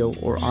phone, video,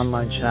 or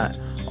online chat,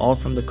 all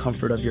from the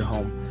comfort of your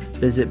home.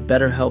 Visit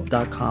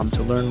BetterHelp.com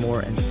to learn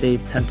more and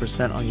save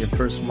 10% on your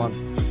first month.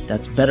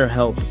 That's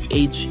BetterHelp,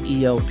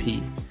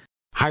 H-E-L-P.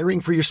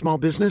 Hiring for your small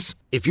business?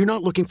 If you're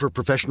not looking for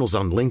professionals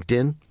on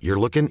LinkedIn, you're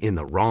looking in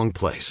the wrong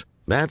place.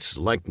 That's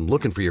like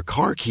looking for your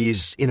car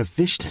keys in a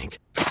fish tank.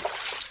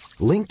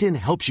 LinkedIn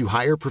helps you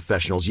hire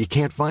professionals you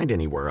can't find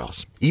anywhere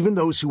else, even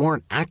those who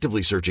aren't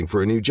actively searching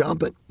for a new job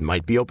but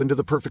might be open to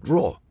the perfect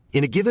role.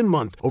 In a given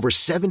month, over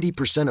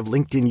 70% of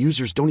LinkedIn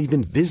users don't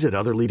even visit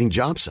other leading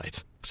job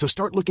sites. So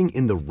start looking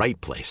in the right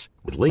place.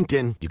 With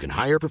LinkedIn, you can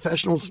hire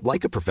professionals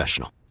like a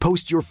professional.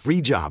 Post your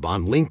free job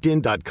on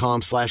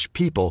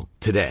linkedin.com/people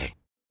today.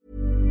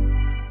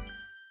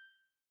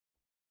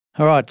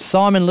 All right,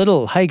 Simon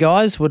Little. Hey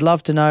guys, would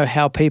love to know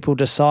how people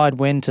decide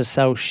when to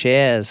sell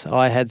shares.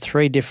 I had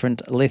 3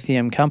 different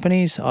lithium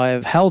companies I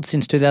have held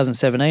since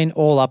 2017,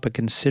 all up a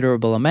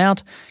considerable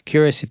amount.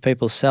 Curious if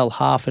people sell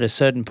half at a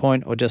certain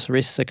point or just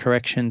risk the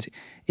corrections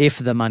if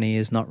the money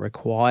is not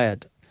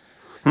required.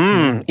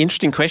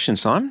 Interesting question,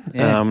 Simon.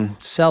 Yeah.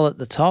 Sell at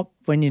the top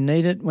when you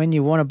need it, when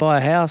you want to buy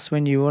a house,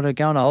 when you want to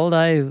go on a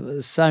holiday.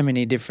 There's so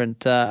many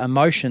different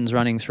emotions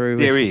running through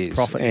there with is.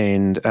 profit.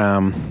 And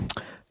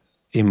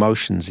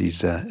emotions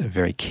is a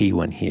very key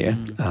one here.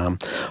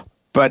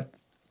 But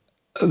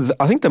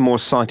I think the more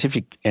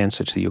scientific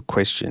answer to your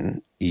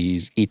question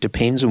is it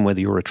depends on whether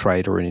you're a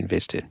trader or an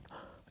investor.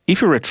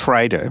 If you're a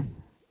trader,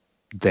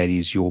 that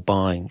is, you're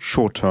buying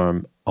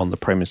short-term on the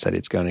premise that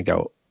it's going to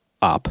go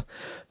up,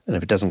 and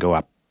if it doesn't go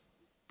up,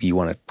 you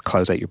want to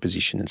close out your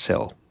position and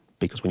sell,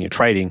 because when you're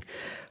trading,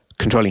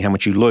 controlling how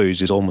much you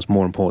lose is almost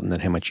more important than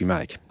how much you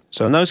make.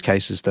 So in those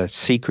cases, the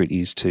secret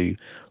is to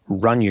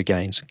run your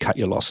gains and cut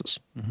your losses.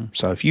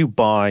 So if you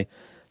buy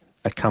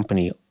a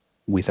company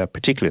with a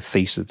particular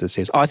thesis that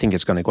says, I think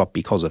it's going to go up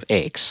because of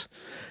X,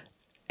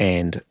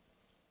 and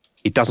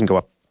it doesn't go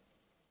up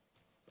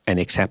and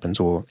X happens,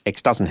 or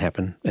X doesn't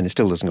happen and it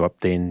still doesn't go up,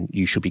 then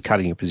you should be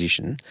cutting your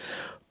position.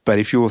 But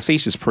if your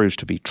thesis proves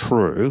to be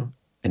true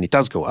and it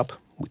does go up,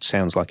 which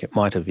sounds like it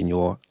might have in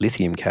your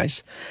lithium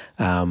case,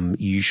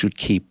 you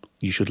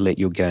should let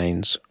your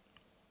gains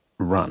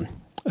run.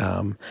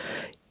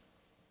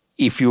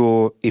 If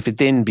it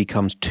then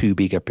becomes too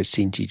big a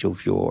percentage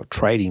of your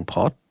trading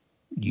pot,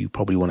 you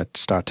probably want to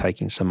start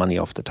taking some money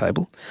off the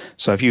table.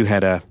 So if you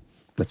had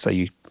let's say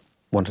you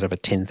wanted to have a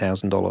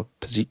 $10,000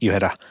 position, you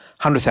had a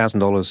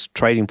 $100,000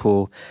 trading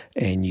pool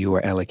and you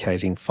were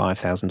allocating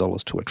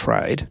 $5,000 to a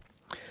trade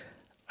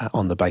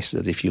on the basis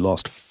that if you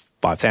lost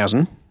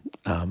 $5,000,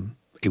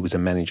 it was a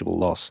manageable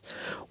loss.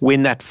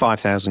 When that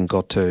 $5,000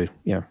 got to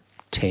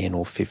 10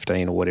 or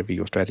 15 or whatever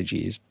your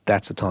strategy is,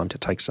 that's the time to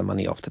take some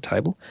money off the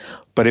table.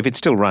 But if it's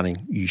still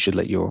running, you should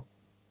let your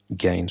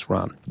gains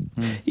run.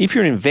 If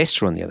you're an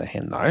investor, on the other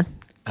hand,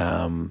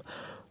 though,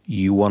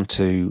 you want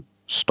to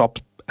stop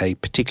a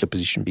particular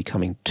position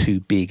becoming too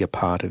big a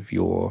part of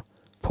your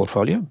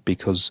portfolio,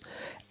 because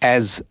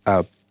as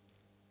a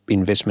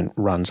investment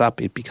runs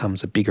up, it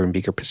becomes a bigger and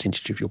bigger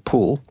percentage of your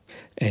pool.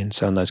 And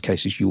so in those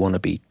cases, you want to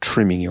be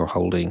trimming your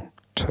holding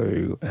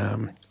to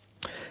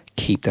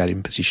keep that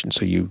in position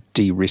so you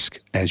de-risk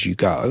as you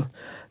go.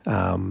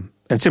 And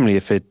similarly,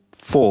 if it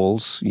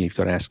falls, you've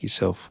got to ask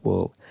yourself,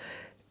 well,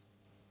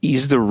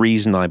 is the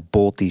reason I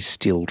bought this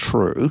still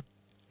true,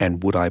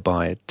 and would I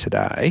buy it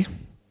today?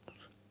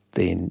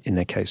 Then in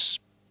that case,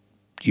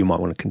 you might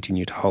want to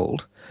continue to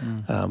hold.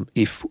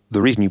 If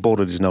the reason you bought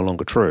it is no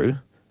longer true,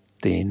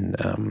 then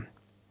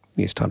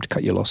it's time to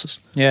cut your losses.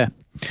 Yeah.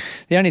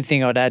 The only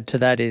thing I'd add to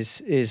that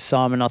is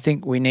Simon, I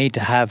think we need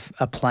to have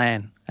a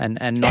plan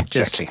and not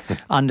just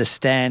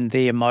understand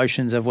the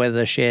emotions of whether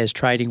the share's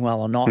trading well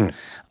or not.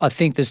 I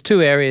think there's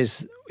two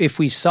areas. If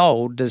we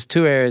sold, there's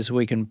two areas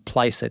we can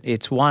place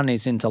it. One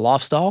is into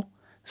lifestyle.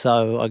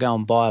 So I go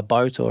and buy a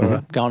boat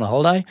or go on a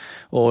holiday,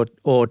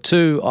 or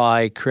two,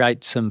 I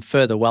create some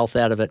further wealth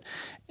out of it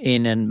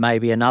in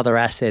maybe another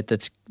asset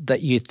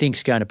that you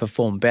think's going to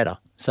perform better.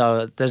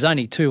 So there's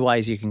only two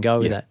ways you can go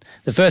with that.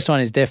 The first one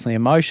is definitely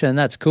emotion.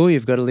 That's cool.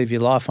 You've got to live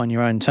your life on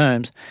your own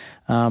terms.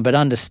 But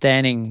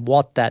understanding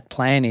what that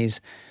plan is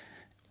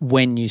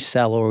when you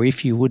sell, or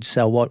if you would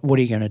sell, what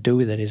are you going to do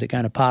with it? Is it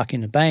going to park in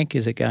the bank?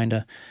 Is it going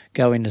to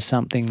go into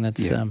something that's...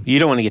 You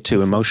don't want to get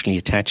too emotionally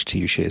attached to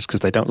your shares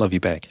because they don't love you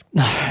back.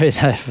 No, they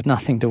have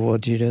nothing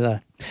towards you, do they?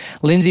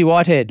 Lindsay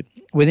Whitehead,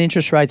 with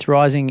interest rates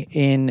rising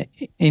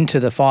into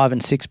the 5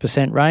 and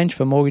 6% range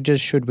for mortgages,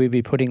 should we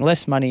be putting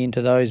less money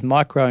into those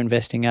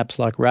micro-investing apps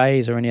like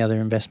Raise or any other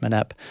investment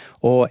app,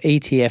 or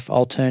ETF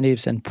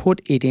alternatives, and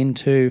put it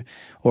into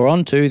or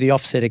onto the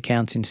offset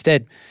accounts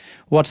instead?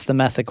 What's the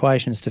math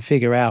equations to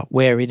figure out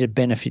where it'd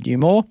benefit you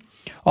more?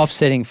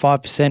 Offsetting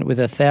 5% with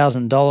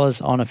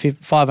 $1,000 on a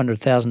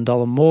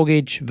 $500,000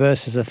 mortgage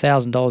versus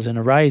 $1,000 in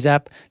a Raise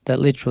app that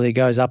literally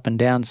goes up and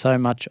down so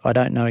much I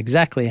don't know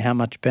exactly how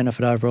much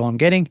benefit overall I'm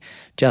getting.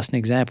 Just an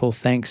example.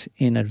 Thanks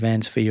in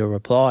advance for your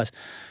replies.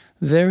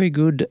 Very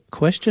good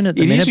question at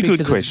the minute,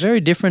 because it's very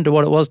different to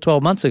what it was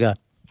 12 months ago,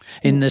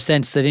 in the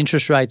sense that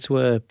interest rates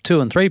were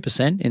 2 and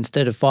 3%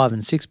 instead of 5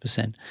 and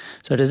 6%.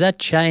 So does that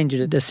change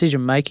the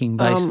decision-making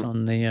based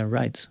on the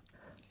rates?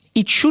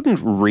 It shouldn't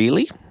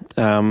really.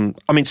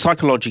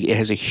 Psychologically, it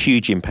has a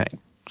huge impact.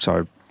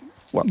 So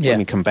let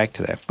me come back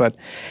to that. But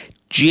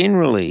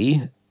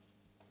generally,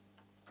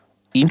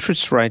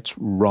 interest rates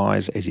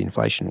rise as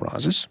inflation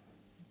rises,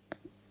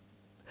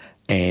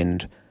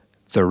 and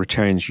the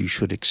returns you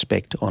should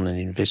expect on an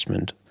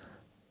investment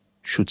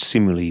should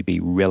similarly be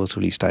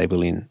relatively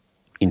stable in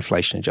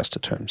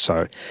inflation-adjusted terms.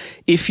 So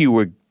if you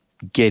were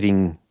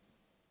getting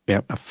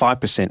a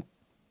 5%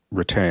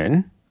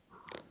 return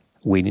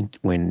when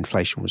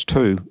inflation was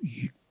 2,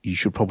 you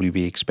should probably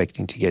be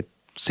expecting to get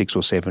 6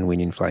 or 7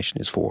 when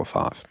inflation is 4 or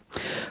 5.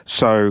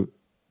 So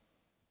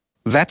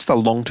that's the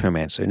long-term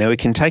answer. Now, it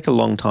can take a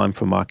long time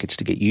for markets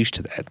to get used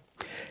to that.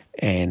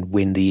 And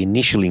when the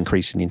initial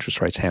increase in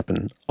interest rates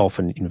happen,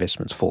 often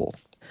investments fall.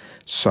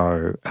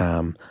 So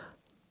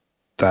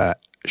the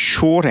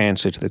short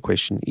answer to the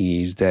question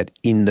is that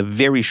in the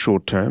very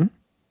short term,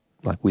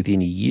 like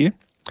within a year,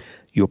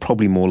 you're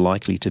probably more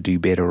likely to do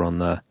better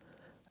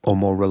or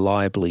more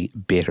reliably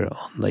better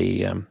on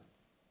the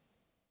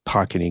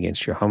parking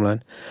against your home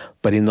loan.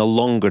 But in the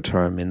longer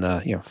term, in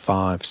the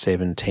 5,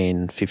 7,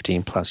 10,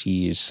 15 plus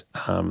years,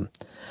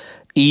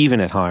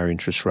 even at higher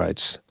interest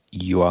rates,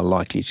 you are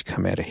likely to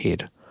come out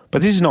ahead.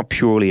 But this is not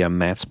purely a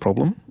maths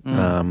problem.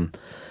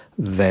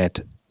 That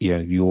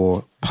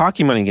your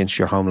parking money against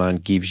your home loan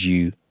gives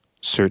you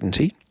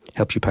certainty,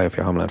 helps you pay off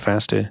your home loan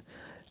faster,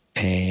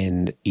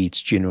 and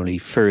it's generally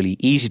fairly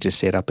easy to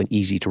set up and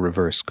easy to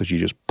reverse because you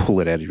just pull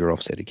it out of your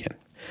offset account.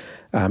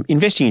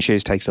 Investing in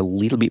shares takes a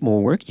little bit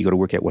more work. You've got to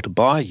work out what to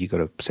buy. You've got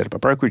to set up a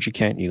brokerage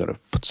account. You've got to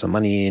put some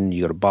money in.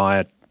 You've got to buy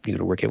it. You've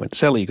got to work out when to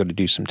sell it. You've got to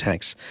do some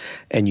tax.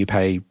 And you've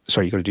got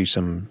to do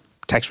some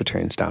tax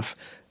return stuff.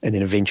 And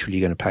then eventually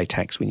you're going to pay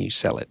tax when you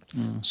sell it.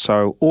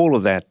 So all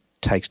of that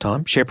takes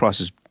time. Share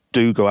prices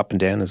do go up and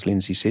down, as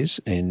Lindsay says,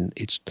 and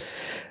it's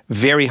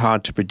very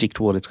hard to predict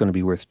what it's going to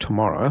be worth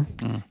tomorrow.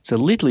 It's a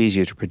little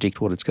easier to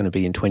predict what it's going to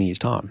be in 20 years'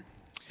 time.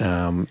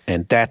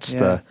 And that's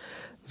the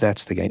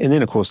gain. And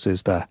then, of course,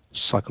 there's the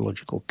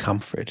psychological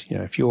comfort.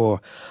 If your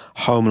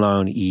home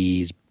loan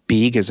is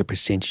big as a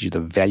percentage of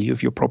the value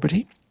of your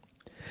property,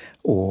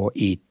 or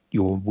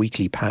your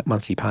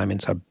monthly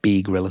payments are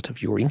big relative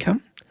to your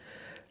income,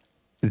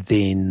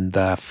 then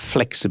the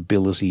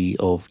flexibility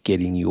of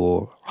getting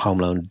your home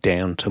loan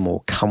down to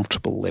more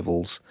comfortable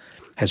levels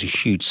has a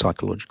huge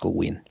psychological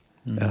win.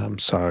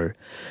 So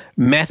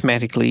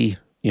mathematically,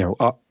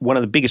 one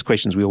of the biggest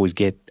questions we always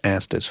get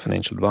asked as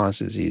financial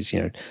advisors is,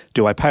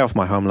 do I pay off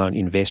my home loan,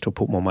 invest, or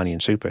put more money in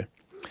super?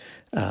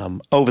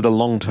 Over the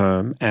long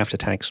term, after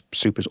tax,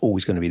 super is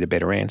always going to be the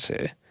better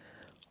answer.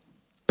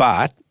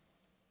 But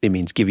it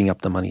means giving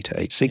up the money to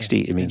age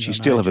 60. It means you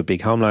still have a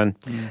big home loan.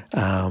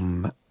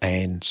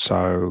 And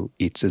so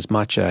it's as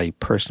much a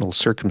personal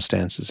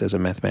circumstances as a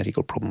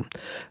mathematical problem.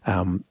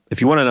 If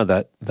you want to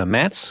know the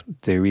maths,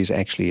 there is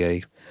actually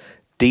a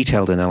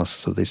detailed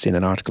analysis of this in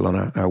an article on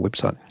our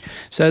website.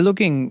 So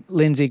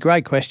Lindsay,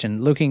 great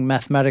question. Looking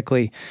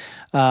mathematically,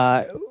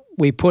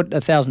 we put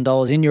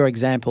 $1,000 in your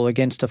example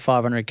against a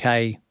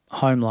 $500K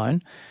home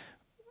loan.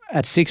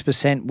 At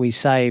 6%, we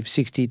save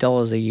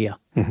 $60 a year.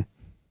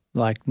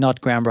 Like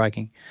not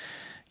groundbreaking.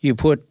 You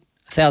put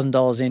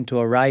 $1,000 into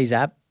a Raise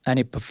app and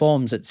it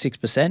performs at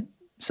 6%,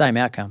 same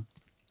outcome.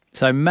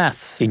 So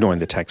maths... Ignoring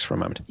the tax for a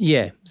moment.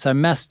 Yeah. So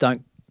maths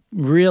don't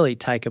really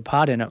take a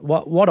part in it.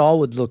 What I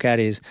would look at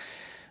is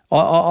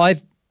I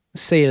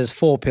see it as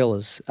 4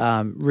 pillars.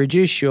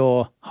 Reduce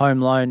your home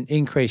loan,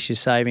 increase your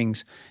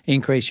savings,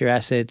 increase your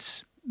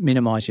assets,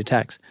 minimise your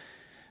tax.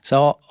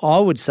 So I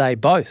would say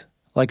both.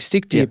 Like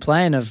stick to your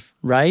plan of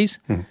Raise,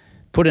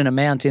 put an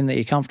amount in that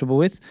you're comfortable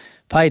with,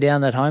 pay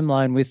down that home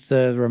loan with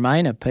the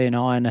remainder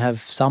P&I and have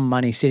some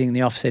money sitting in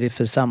the offset if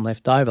there's some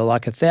left over.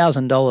 Like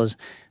 $1,000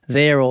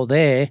 there or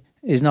there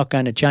is not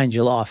going to change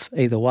your life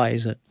either way,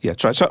 is it? Yeah,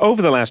 that's right. So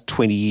over the last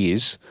 20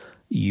 years,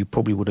 you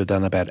probably would have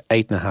done about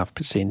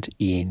 8.5%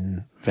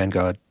 in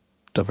Vanguard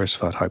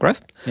Diversified High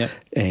Growth,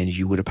 and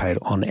you would have paid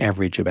on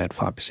average about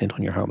 5%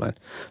 on your home loan.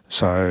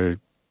 So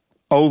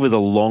over the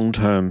long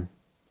term,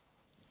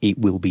 it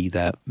will be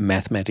the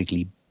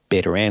mathematically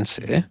better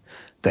answer,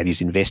 that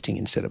is investing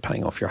instead of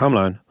paying off your home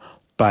loan.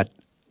 But,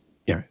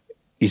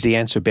 is the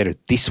answer better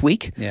this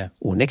week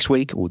or next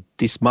week or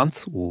this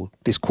month or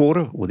this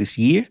quarter or this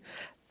year?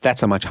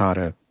 That's a much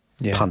harder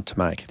punt to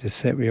make. Just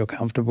set what you're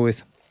comfortable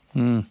with.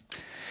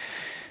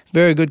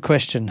 Very good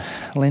question,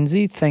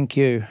 Lindsay. Thank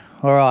you.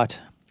 All right.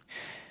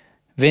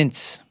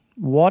 Vince,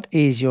 what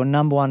is your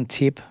number one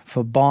tip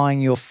for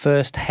buying your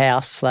first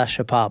house /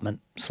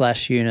 apartment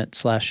 / unit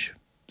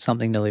 /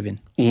 something to live in?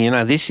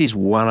 This is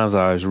one of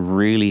those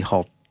really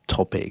hot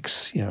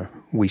topics.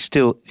 We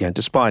still,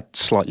 despite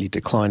slightly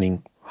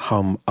declining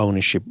home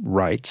ownership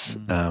rates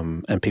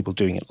and people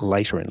doing it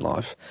later in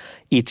life,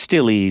 it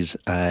still is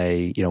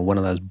one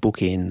of those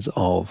bookends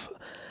of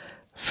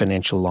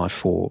financial life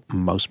for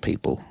most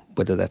people,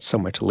 whether that's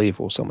somewhere to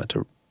live or somewhere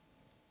to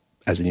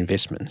as an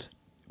investment.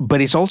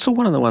 But it's also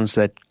one of the ones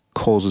that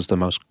causes the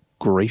most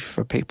grief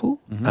for people.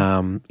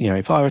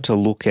 If I were to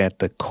look at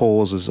the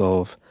causes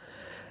of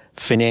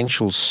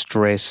financial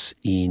stress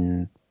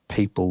in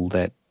people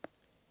that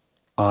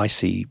I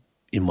see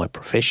in my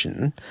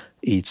profession,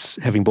 it's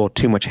having bought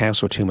too much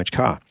house or too much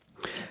car.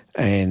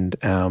 And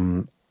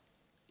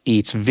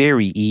it's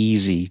very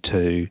easy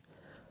to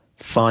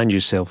find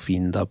yourself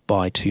in the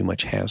buy too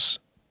much house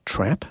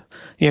trap.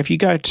 If you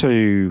go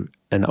to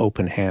an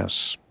open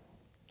house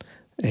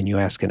and you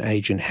ask an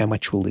agent, how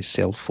much will this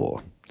sell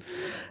for?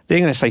 They're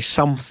going to say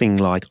something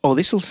like,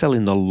 this will sell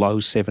in the low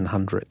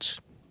 700s,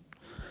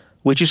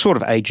 which is sort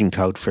of agent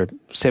code for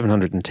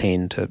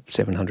 710 to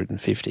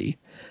 750.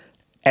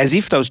 As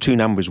if those two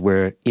numbers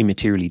were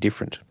immaterially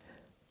different.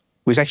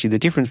 Whereas actually the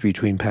difference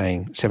between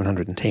paying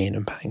 710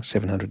 and paying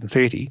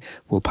 730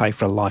 will pay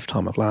for a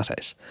lifetime of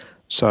lattes.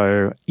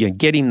 So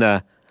getting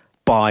the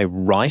buy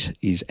right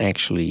is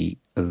actually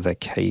the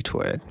key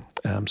to it.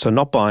 So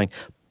not buying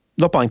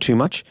too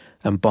much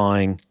and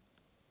buying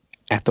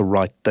at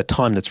the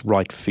time that's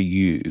right for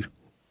you.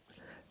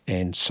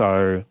 And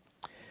so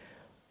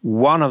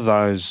one of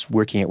those,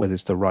 working out whether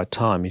it's the right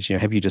time, is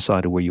have you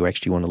decided where you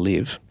actually want to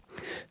live?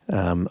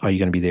 Are you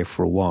going to be there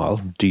for a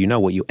while? Do you know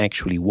what you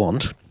actually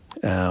want?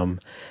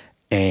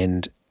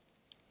 And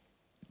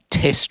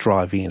test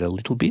driving it a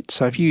little bit.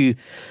 So if you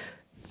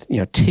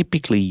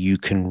typically you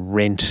can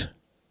rent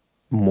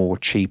more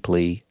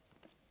cheaply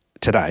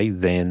today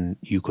than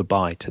you could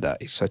buy today.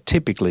 So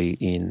typically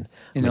in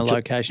the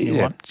location you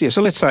want. Yeah.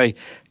 So let's say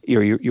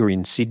you're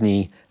in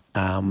Sydney.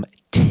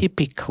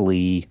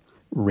 Typically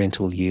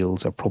rental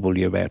yields are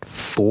probably about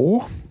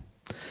 3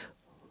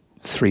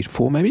 to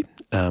 4 maybe,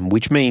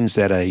 which means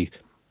that a $1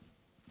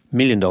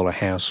 million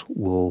house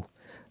will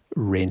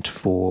rent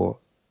for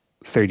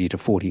 $30,000 to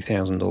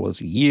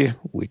 $40,000 a year,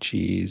 which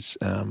is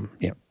 $600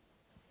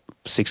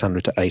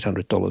 to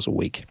 $800 a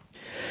week.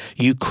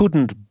 You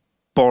couldn't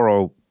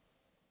borrow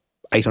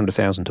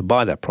 $800,000 to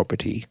buy that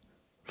property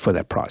for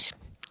that price.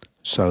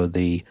 So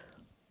the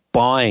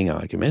buying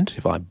argument,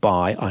 if I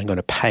buy, I'm going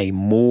to pay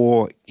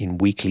more in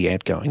weekly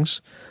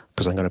outgoings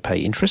because I'm going to pay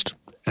interest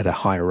at a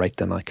higher rate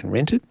than I can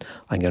rent it.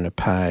 I'm going to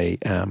pay,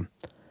 I'm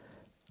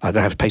going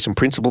to have to pay some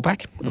principal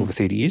back over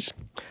 30 years.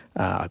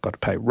 I've got to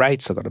pay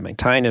rates. I've got to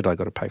maintain it. I've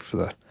got to pay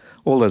for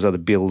all those other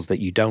bills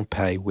that you don't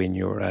pay when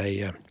you're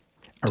a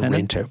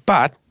renter.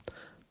 But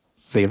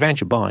the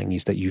advantage of buying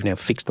is that you've now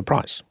fixed the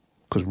price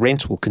because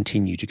rents will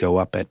continue to go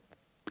up at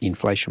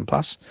inflation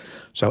plus.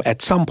 So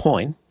at some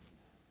point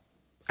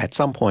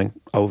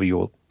over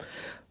your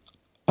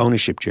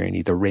ownership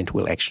journey, the rent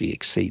will actually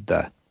exceed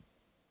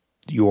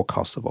your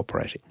costs of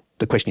operating.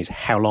 The question is,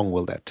 how long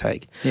will that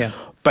take? Yeah.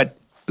 But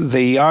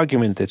the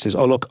argument that says,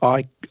 oh, look,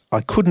 I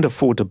couldn't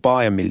afford to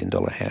buy $1 million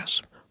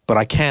house, but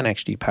I can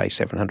actually pay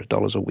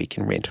 $700 a week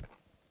in rent.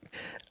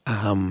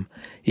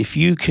 If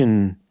you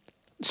can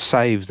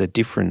save the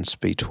difference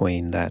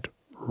between that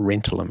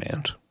rental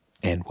amount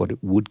and what it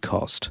would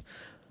cost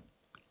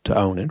to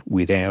own it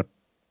without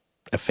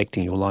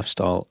affecting your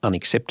lifestyle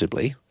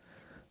unacceptably,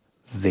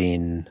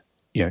 then,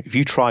 if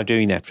you try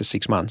doing that for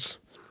 6 months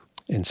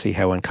and see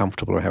how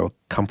uncomfortable or how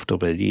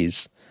comfortable it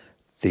is,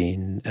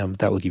 then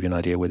that will give you an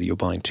idea whether you're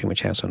buying too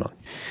much house or not.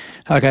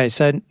 Okay,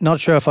 so not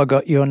sure if I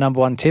got your number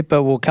one tip,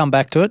 but we'll come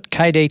back to it.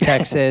 KD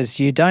Tax says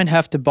you don't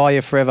have to buy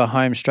your forever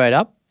home straight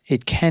up.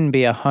 It can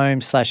be a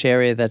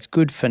home/area that's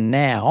good for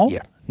now,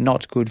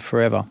 not good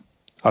forever.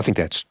 I think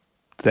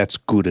that's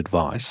good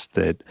advice.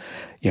 That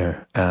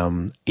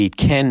it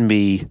can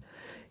be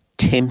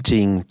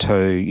tempting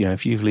to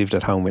if you've lived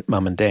at home with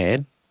mum and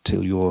dad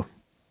till you're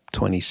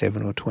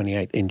 27 or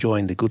 28,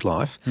 enjoying the good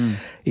life,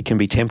 it can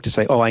be tempting to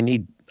say,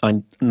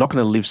 I'm not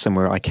going to live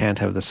somewhere I can't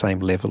have the same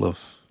level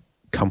of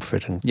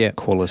comfort and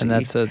quality. And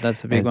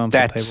that's a big one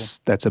for people.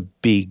 That's a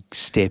big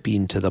step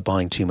into the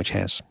buying too much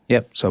house.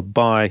 Yep. So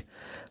buy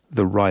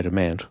the right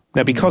amount.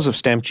 Now, because of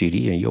stamp duty,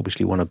 you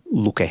obviously want to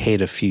look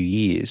ahead a few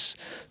years.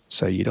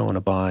 So you don't want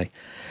to buy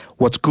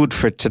what's good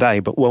for today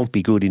but won't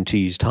be good in 2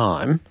 years'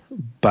 time.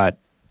 But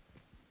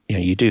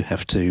you do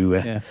have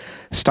to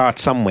start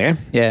somewhere.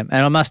 Yeah,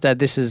 and I must add,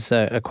 this is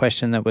a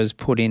question that was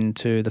put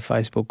into the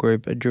Facebook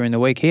group during the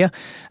week here.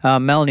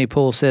 Melanie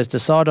Poole says,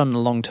 decide on the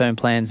long-term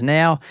plans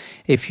now.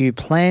 If you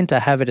plan to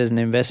have it as an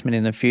investment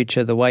in the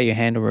future, the way you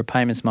handle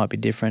repayments might be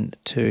different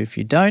to if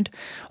you don't.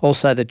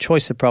 Also, the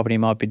choice of property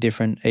might be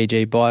different,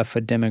 e.g. buy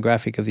for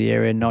demographic of the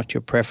area, not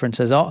your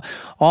preferences.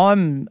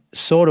 I'm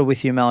sort of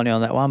with you, Melanie, on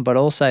that one, but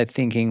also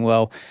thinking,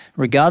 well,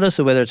 regardless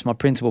of whether it's my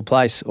principal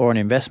place or an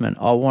investment,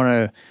 I want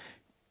to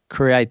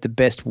create the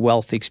best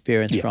wealth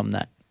experience from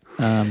that.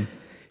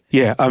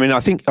 I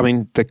think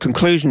the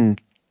conclusion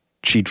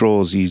she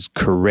draws is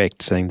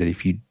correct, saying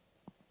that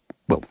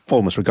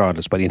almost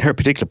regardless, but in her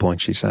particular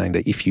point, she's saying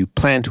that if you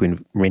plan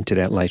to rent it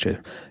out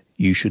later,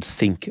 you should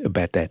think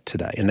about that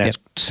today, and that's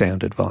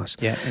sound advice.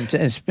 Yeah, and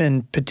it's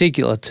in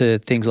particular to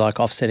things like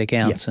offset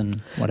accounts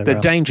and whatever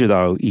else. Danger,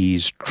 though,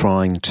 is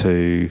trying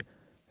to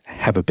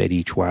have a bet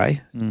each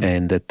way,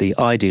 and that the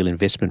ideal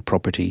investment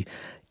property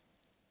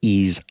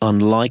is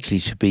unlikely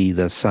to be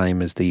the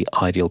same as the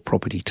ideal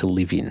property to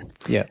live in.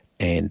 Yeah.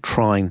 And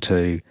trying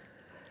to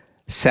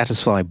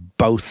satisfy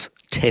both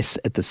tests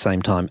at the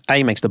same time,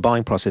 A, makes the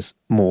buying process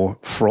more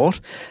fraught,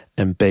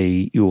 and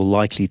B, you're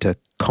likely to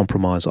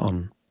compromise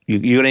on you're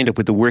going to end up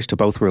with the worst of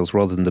both worlds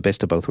rather than the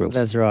best of both worlds.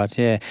 That's right,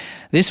 yeah.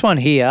 This one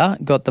here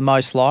got the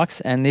most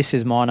likes, and this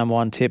is my number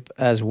one tip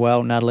as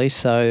well, Natalie.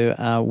 So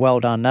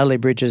well done. Natalie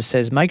Bridges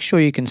says, make sure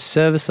you can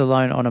service the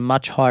loan on a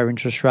much higher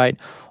interest rate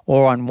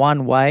or on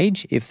one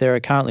wage if there are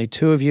currently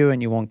two of you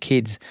and you want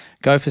kids.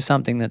 Go for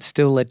something that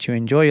still lets you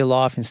enjoy your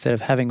life instead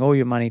of having all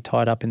your money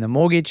tied up in the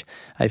mortgage.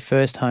 A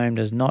first home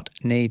does not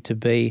need to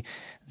be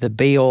the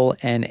be-all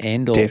and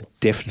end-all.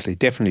 Definitely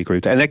agree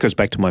with that. And that goes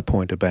back to my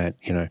point about,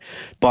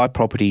 buy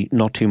property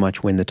not too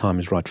much when the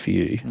time is right for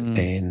you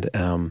and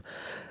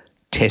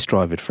test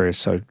drive it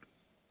first. So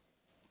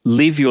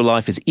live your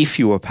life as if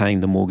you were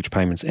paying the mortgage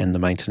payments and the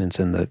maintenance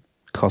and the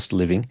cost of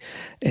living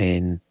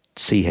and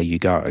see how you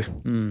go.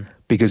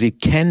 Because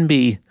it can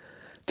be,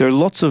 there are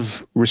lots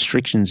of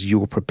restrictions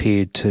you're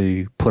prepared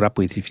to put up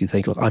with if you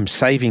think, look, I'm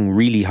saving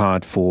really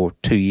hard for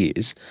 2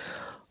 years.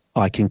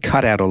 I can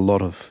cut out a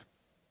lot of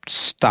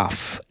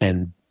stuff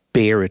and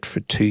bear it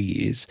for 2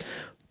 years.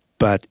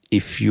 But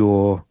if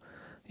you're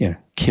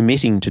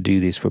committing to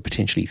do this for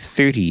potentially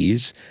 30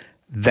 years,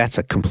 that's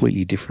a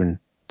completely different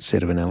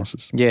set of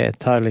analysis. Yeah,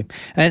 totally.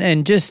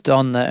 And just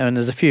on and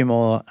there's a few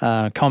more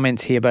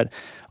comments here, but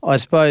I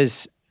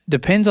suppose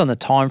depends on the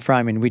time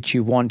frame in which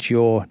you want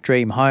your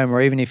dream home,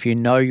 or even if you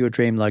know your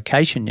dream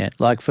location yet.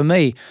 Like for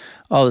me,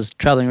 I was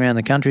traveling around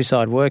the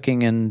countryside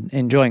working and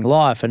enjoying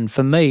life, and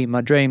for me,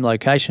 my dream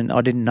location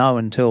I didn't know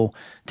until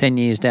 10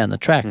 years down the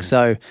track.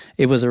 So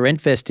it was a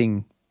rent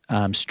vesting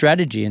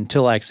strategy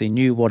until I actually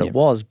knew what it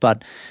was.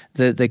 But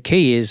the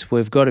key is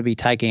we've got to be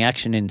taking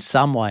action in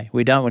some way.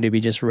 We don't want to be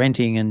just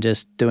renting and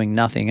just doing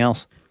nothing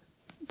else.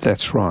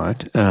 That's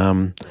right.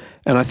 And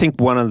I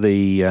think one of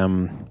the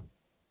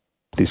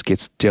this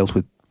gets dealt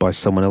with by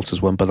someone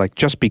else's one, but like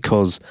just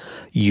because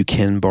you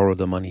can borrow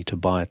the money to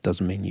buy it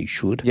doesn't mean you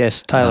should.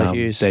 Yes, Taylor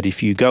Hughes. That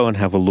if you go and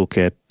have a look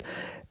at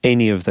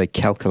any of the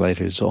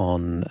calculators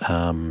on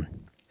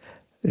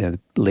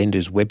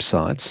lenders'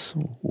 websites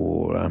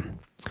or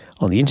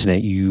on the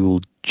internet, you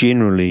will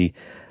generally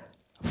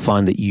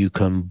find that you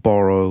can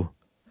borrow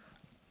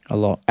a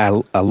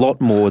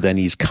lot more than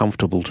is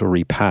comfortable to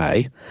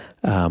repay.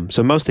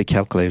 So most of the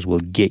calculators will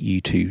get you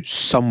to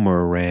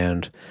somewhere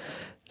around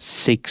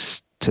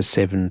 6 to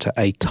 7 to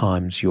 8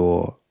 times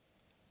your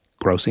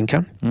gross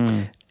income,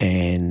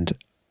 and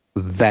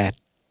that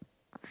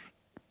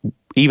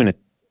even at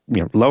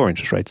lower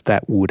interest rates,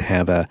 that would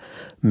have a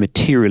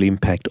material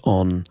impact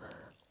on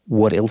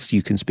what else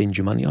you can spend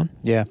your money on.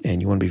 Yeah,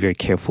 and you want to be very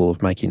careful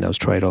of making those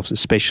trade-offs,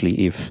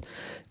 especially if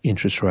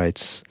interest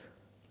rates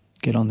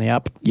get on the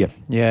up. Yep.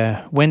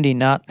 Yeah. Wendy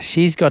Nutt,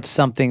 she's got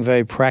something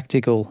very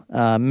practical.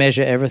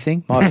 Measure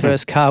everything. My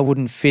first car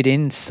wouldn't fit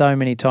in so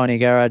many tiny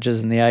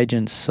garages, and the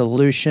agent's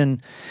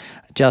solution,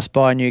 just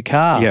buy a new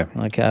car. Yeah.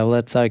 Okay, well,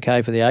 that's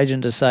okay for the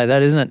agent to say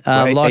that, isn't it?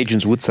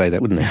 Agents would say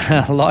that, wouldn't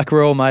they? Like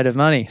we're all made of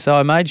money. So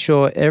I made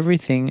sure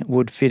everything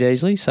would fit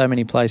easily. So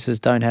many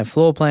places don't have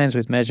floor plans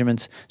with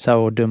measurements,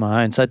 so I'll do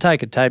my own. So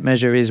take a tape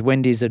measure is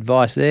Wendy's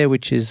advice there,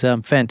 which is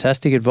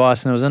fantastic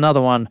advice. And there was another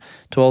one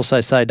to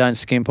also say don't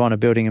skimp on a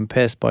building and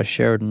pest by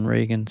Sheridan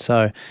Regan.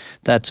 So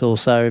that's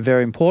also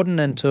very important,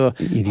 and to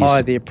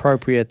hire the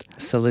appropriate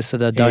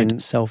solicitor,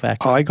 don't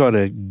self-act. I got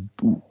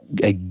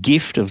a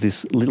gift of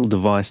this little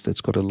device that's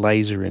got a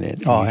laser in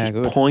it. Oh, you how just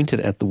good. Point it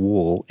at the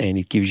wall and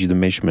it gives you the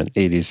measurement.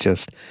 It is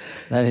just...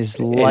 That is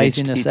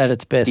laziness at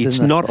its best, isn't it? It's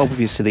not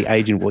obvious to the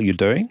agent what you're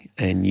doing,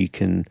 and you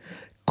can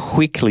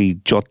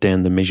quickly jot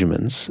down the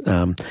measurements.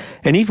 And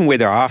even where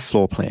there are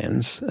floor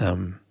plans,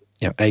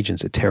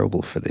 agents are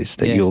terrible for this.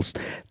 That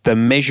the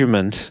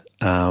measurement...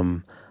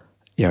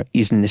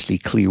 isn't necessarily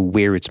clear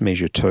where it's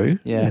measured to.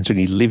 Yeah. And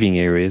certainly living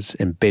areas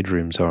and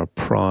bedrooms are a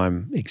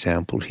prime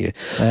example here.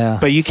 Yeah,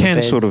 but you can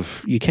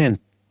beds. you can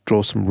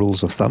draw some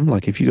rules of thumb.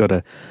 Like if you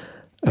got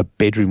a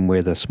bedroom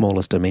where the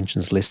smallest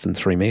dimension is less than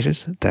 3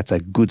 meters, that's a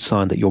good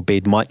sign that your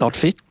bed might not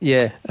fit.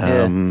 Yeah.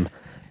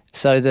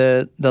 So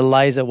the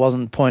laser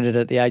wasn't pointed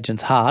at the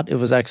agent's heart; it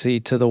was actually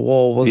to the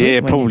wall, was it? Yeah,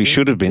 it probably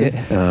should have been.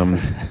 Yeah.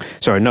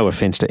 Sorry, no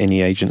offence to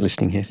any agent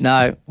listening here.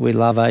 No, we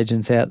love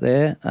agents out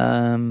there.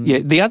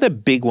 The other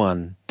big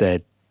one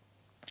that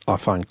I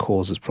find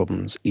causes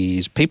problems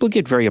is people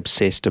get very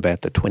obsessed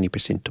about the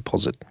 20%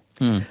 deposit.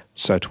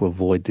 So to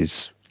avoid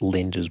this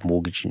lender's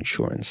mortgage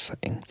insurance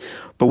thing.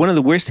 But one of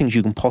the worst things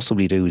you can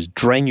possibly do is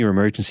drain your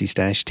emergency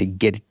stash to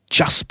get it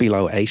just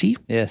below 80.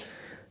 Yes.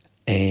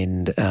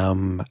 And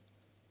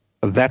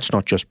that's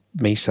not just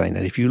me saying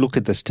that. If you look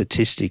at the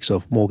statistics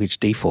of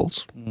mortgage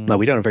defaults, now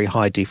we don't have very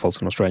high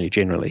defaults in Australia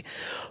generally,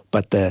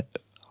 but there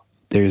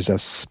is a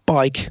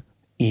spike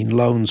in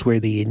loans where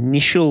the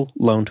initial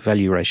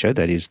loan-to-value ratio,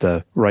 that is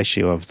the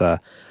ratio of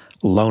the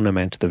loan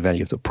amount to the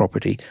value of the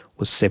property,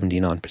 was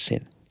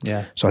 79%.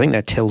 Yeah. So I think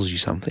that tells you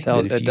something.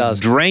 That if it you does.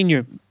 Drain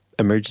your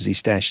emergency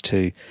stash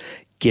to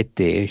get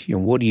there,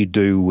 what do you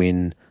do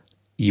when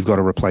you've got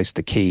to replace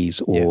the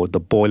keys, or the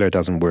boiler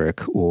doesn't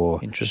work,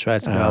 or interest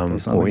rates go up, or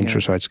something. Or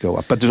interest rates go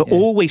up. But there's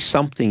always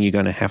something you're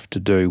going to have to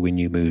do when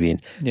you move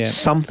in. Yeah.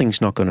 Something's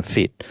not going to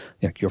fit.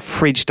 Your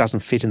fridge doesn't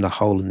fit in the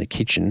hole in the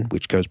kitchen,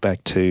 which goes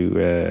back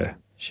to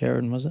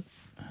Sheridan, was it?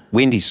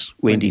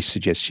 Wendy's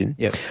suggestion.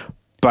 Yep.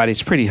 But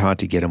it's pretty hard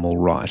to get them all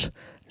right.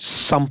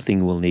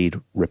 Something will need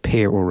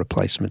repair or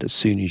replacement as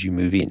soon as you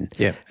move in.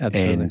 Yeah,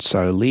 absolutely. And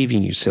so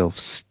leaving yourself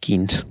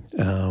skint,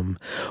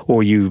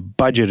 or you've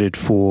budgeted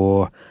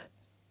for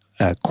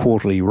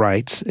quarterly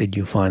rates, and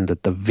you find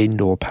that the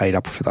vendor paid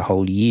up for the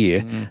whole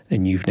year,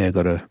 and you've now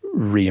got to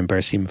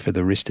reimburse him for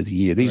the rest of the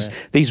year.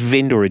 These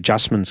vendor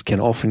adjustments can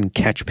often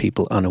catch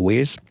people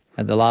unawares.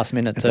 At the last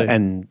minute too,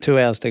 and 2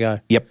 hours to go.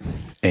 Yep,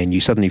 and you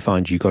suddenly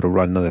find you've got to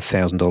write another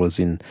 $1,000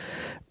 in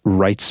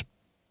rates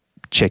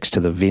checks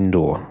to the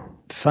vendor.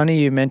 Funny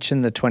you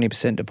mentioned the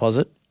 20%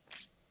 deposit.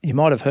 You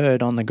might have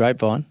heard on the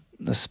grapevine,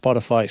 the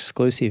Spotify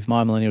exclusive,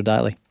 My Millennial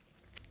Daily.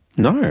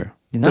 No.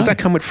 Does that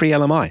come with free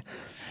LMI?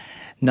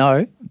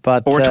 No,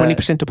 but... Or a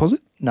 20%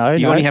 deposit? No,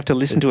 You only have to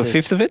listen to a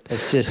fifth of it?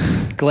 It's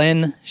just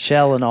Glenn,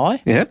 Shell and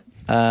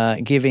I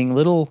giving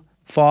little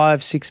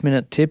 5-6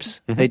 minute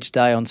tips each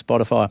day on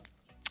Spotify.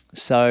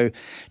 So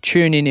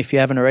tune in if you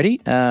haven't already.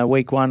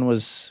 Week 1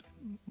 was,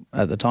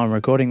 at the time of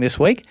recording, this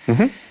week.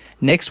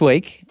 Next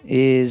week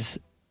is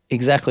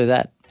exactly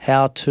that.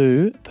 how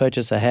to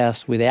purchase a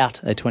house without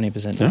a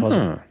 20%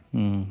 deposit.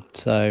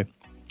 So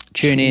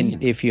tune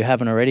in if you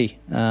haven't already.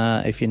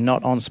 If you're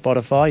not on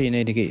Spotify, you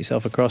need to get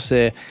yourself across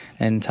there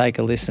and take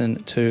a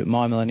listen to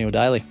My Millennial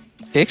Daily.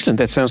 Excellent.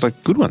 That sounds like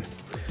a good one.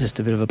 Just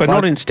a bit of a But plug.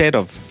 not instead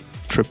of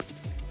Trip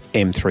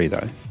M3,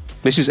 though.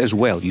 This is as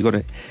well. You've got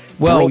to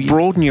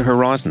broaden your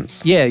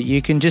horizons. Yeah,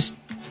 you can just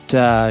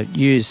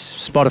use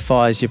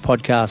Spotify as your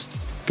podcast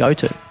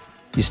go-to.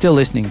 You're still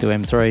listening to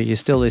M3. You're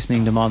still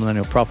listening to My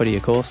Millennial Property,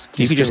 of course.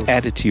 You could just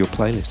add it to your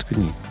playlist,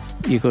 couldn't you?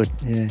 You could,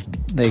 yeah.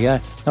 There you go.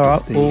 All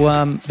right.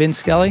 Well, Vince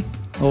Scully,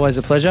 always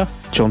a pleasure.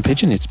 John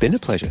Pigeon, it's been a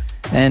pleasure.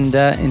 And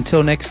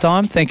until next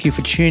time, thank you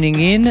for tuning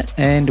in,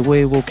 and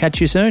we will catch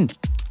you soon.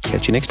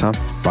 Catch you next time.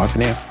 Bye for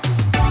now.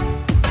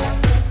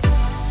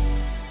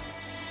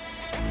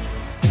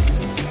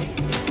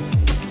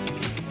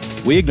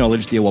 We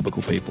acknowledge the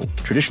Awabakal people,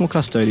 traditional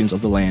custodians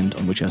of the land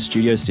on which our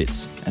studio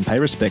sits, and pay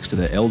respects to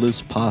their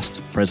elders,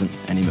 past, present,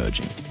 and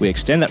emerging. We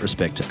extend that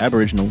respect to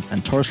Aboriginal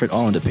and Torres Strait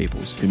Islander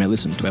peoples who may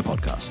listen to our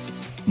podcast.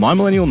 My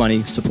Millennial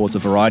Money supports a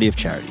variety of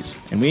charities,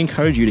 and we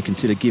encourage you to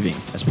consider giving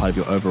as part of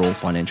your overall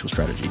financial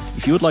strategy.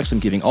 If you would like some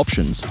giving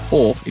options,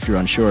 or if you're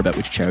unsure about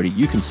which charity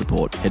you can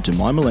support, head to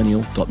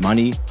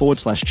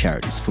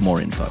mymillennial.money/charities for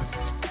more info.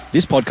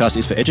 This podcast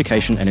is for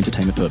education and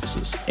entertainment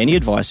purposes. Any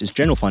advice is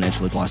general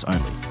financial advice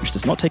only, which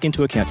does not take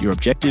into account your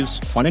objectives,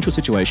 financial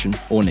situation,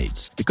 or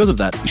needs. Because of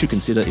that, you should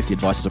consider if the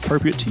advice is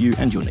appropriate to you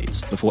and your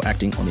needs before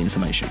acting on the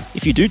information.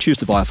 If you do choose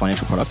to buy a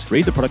financial product,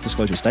 read the product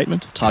disclosure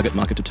statement, target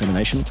market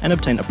determination, and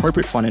obtain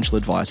appropriate financial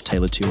advice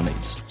tailored to your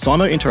needs.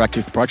 Simo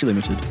Interactive Proprietary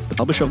Limited, the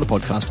publisher of the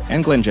podcast,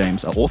 and Glenn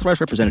James are authorised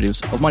representatives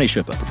of Money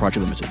Sherpa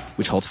Proprietary Limited,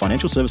 which holds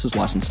financial services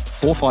license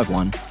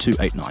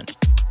 451289.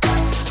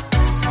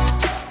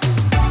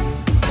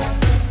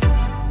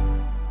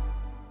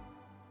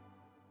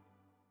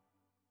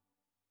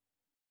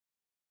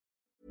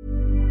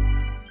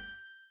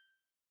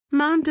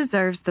 Mom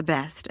deserves the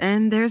best,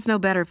 and there's no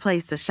better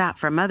place to shop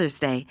for Mother's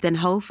Day than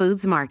Whole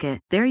Foods Market.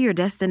 They're your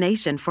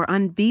destination for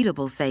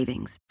unbeatable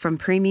savings, from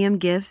premium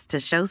gifts to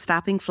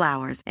show-stopping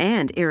flowers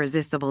and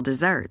irresistible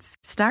desserts.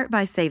 Start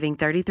by saving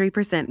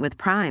 33% with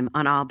Prime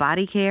on all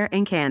body care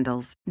and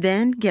candles.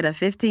 Then get a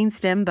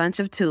 15-stem bunch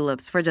of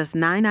tulips for just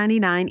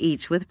 $9.99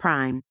 each with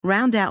Prime.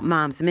 Round out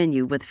Mom's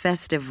menu with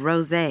festive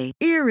rosé,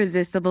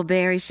 irresistible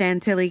berry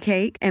chantilly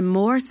cake, and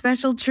more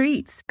special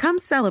treats. Come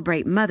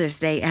celebrate Mother's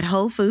Day at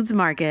Whole Foods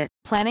Market.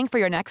 Planning for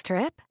your next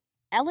trip?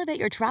 Elevate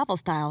your travel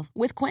style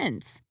with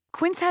Quince.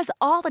 Quince has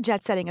all the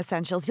jet-setting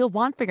essentials you'll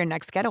want for your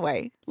next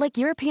getaway, like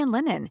European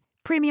linen,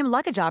 premium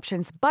luggage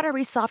options,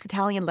 buttery soft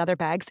Italian leather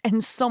bags,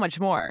 and so much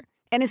more.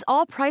 And is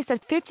all priced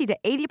at 50 to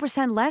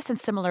 80% less than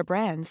similar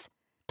brands.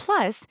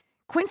 Plus,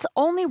 Quince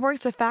only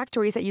works with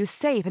factories that use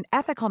safe and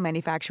ethical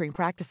manufacturing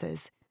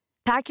practices.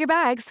 Pack your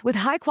bags with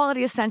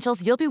high-quality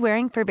essentials you'll be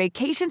wearing for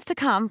vacations to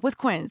come with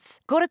Quince.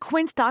 Go to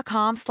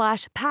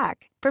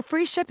quince.com/pack for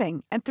free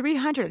shipping and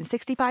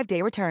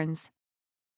 365-day returns.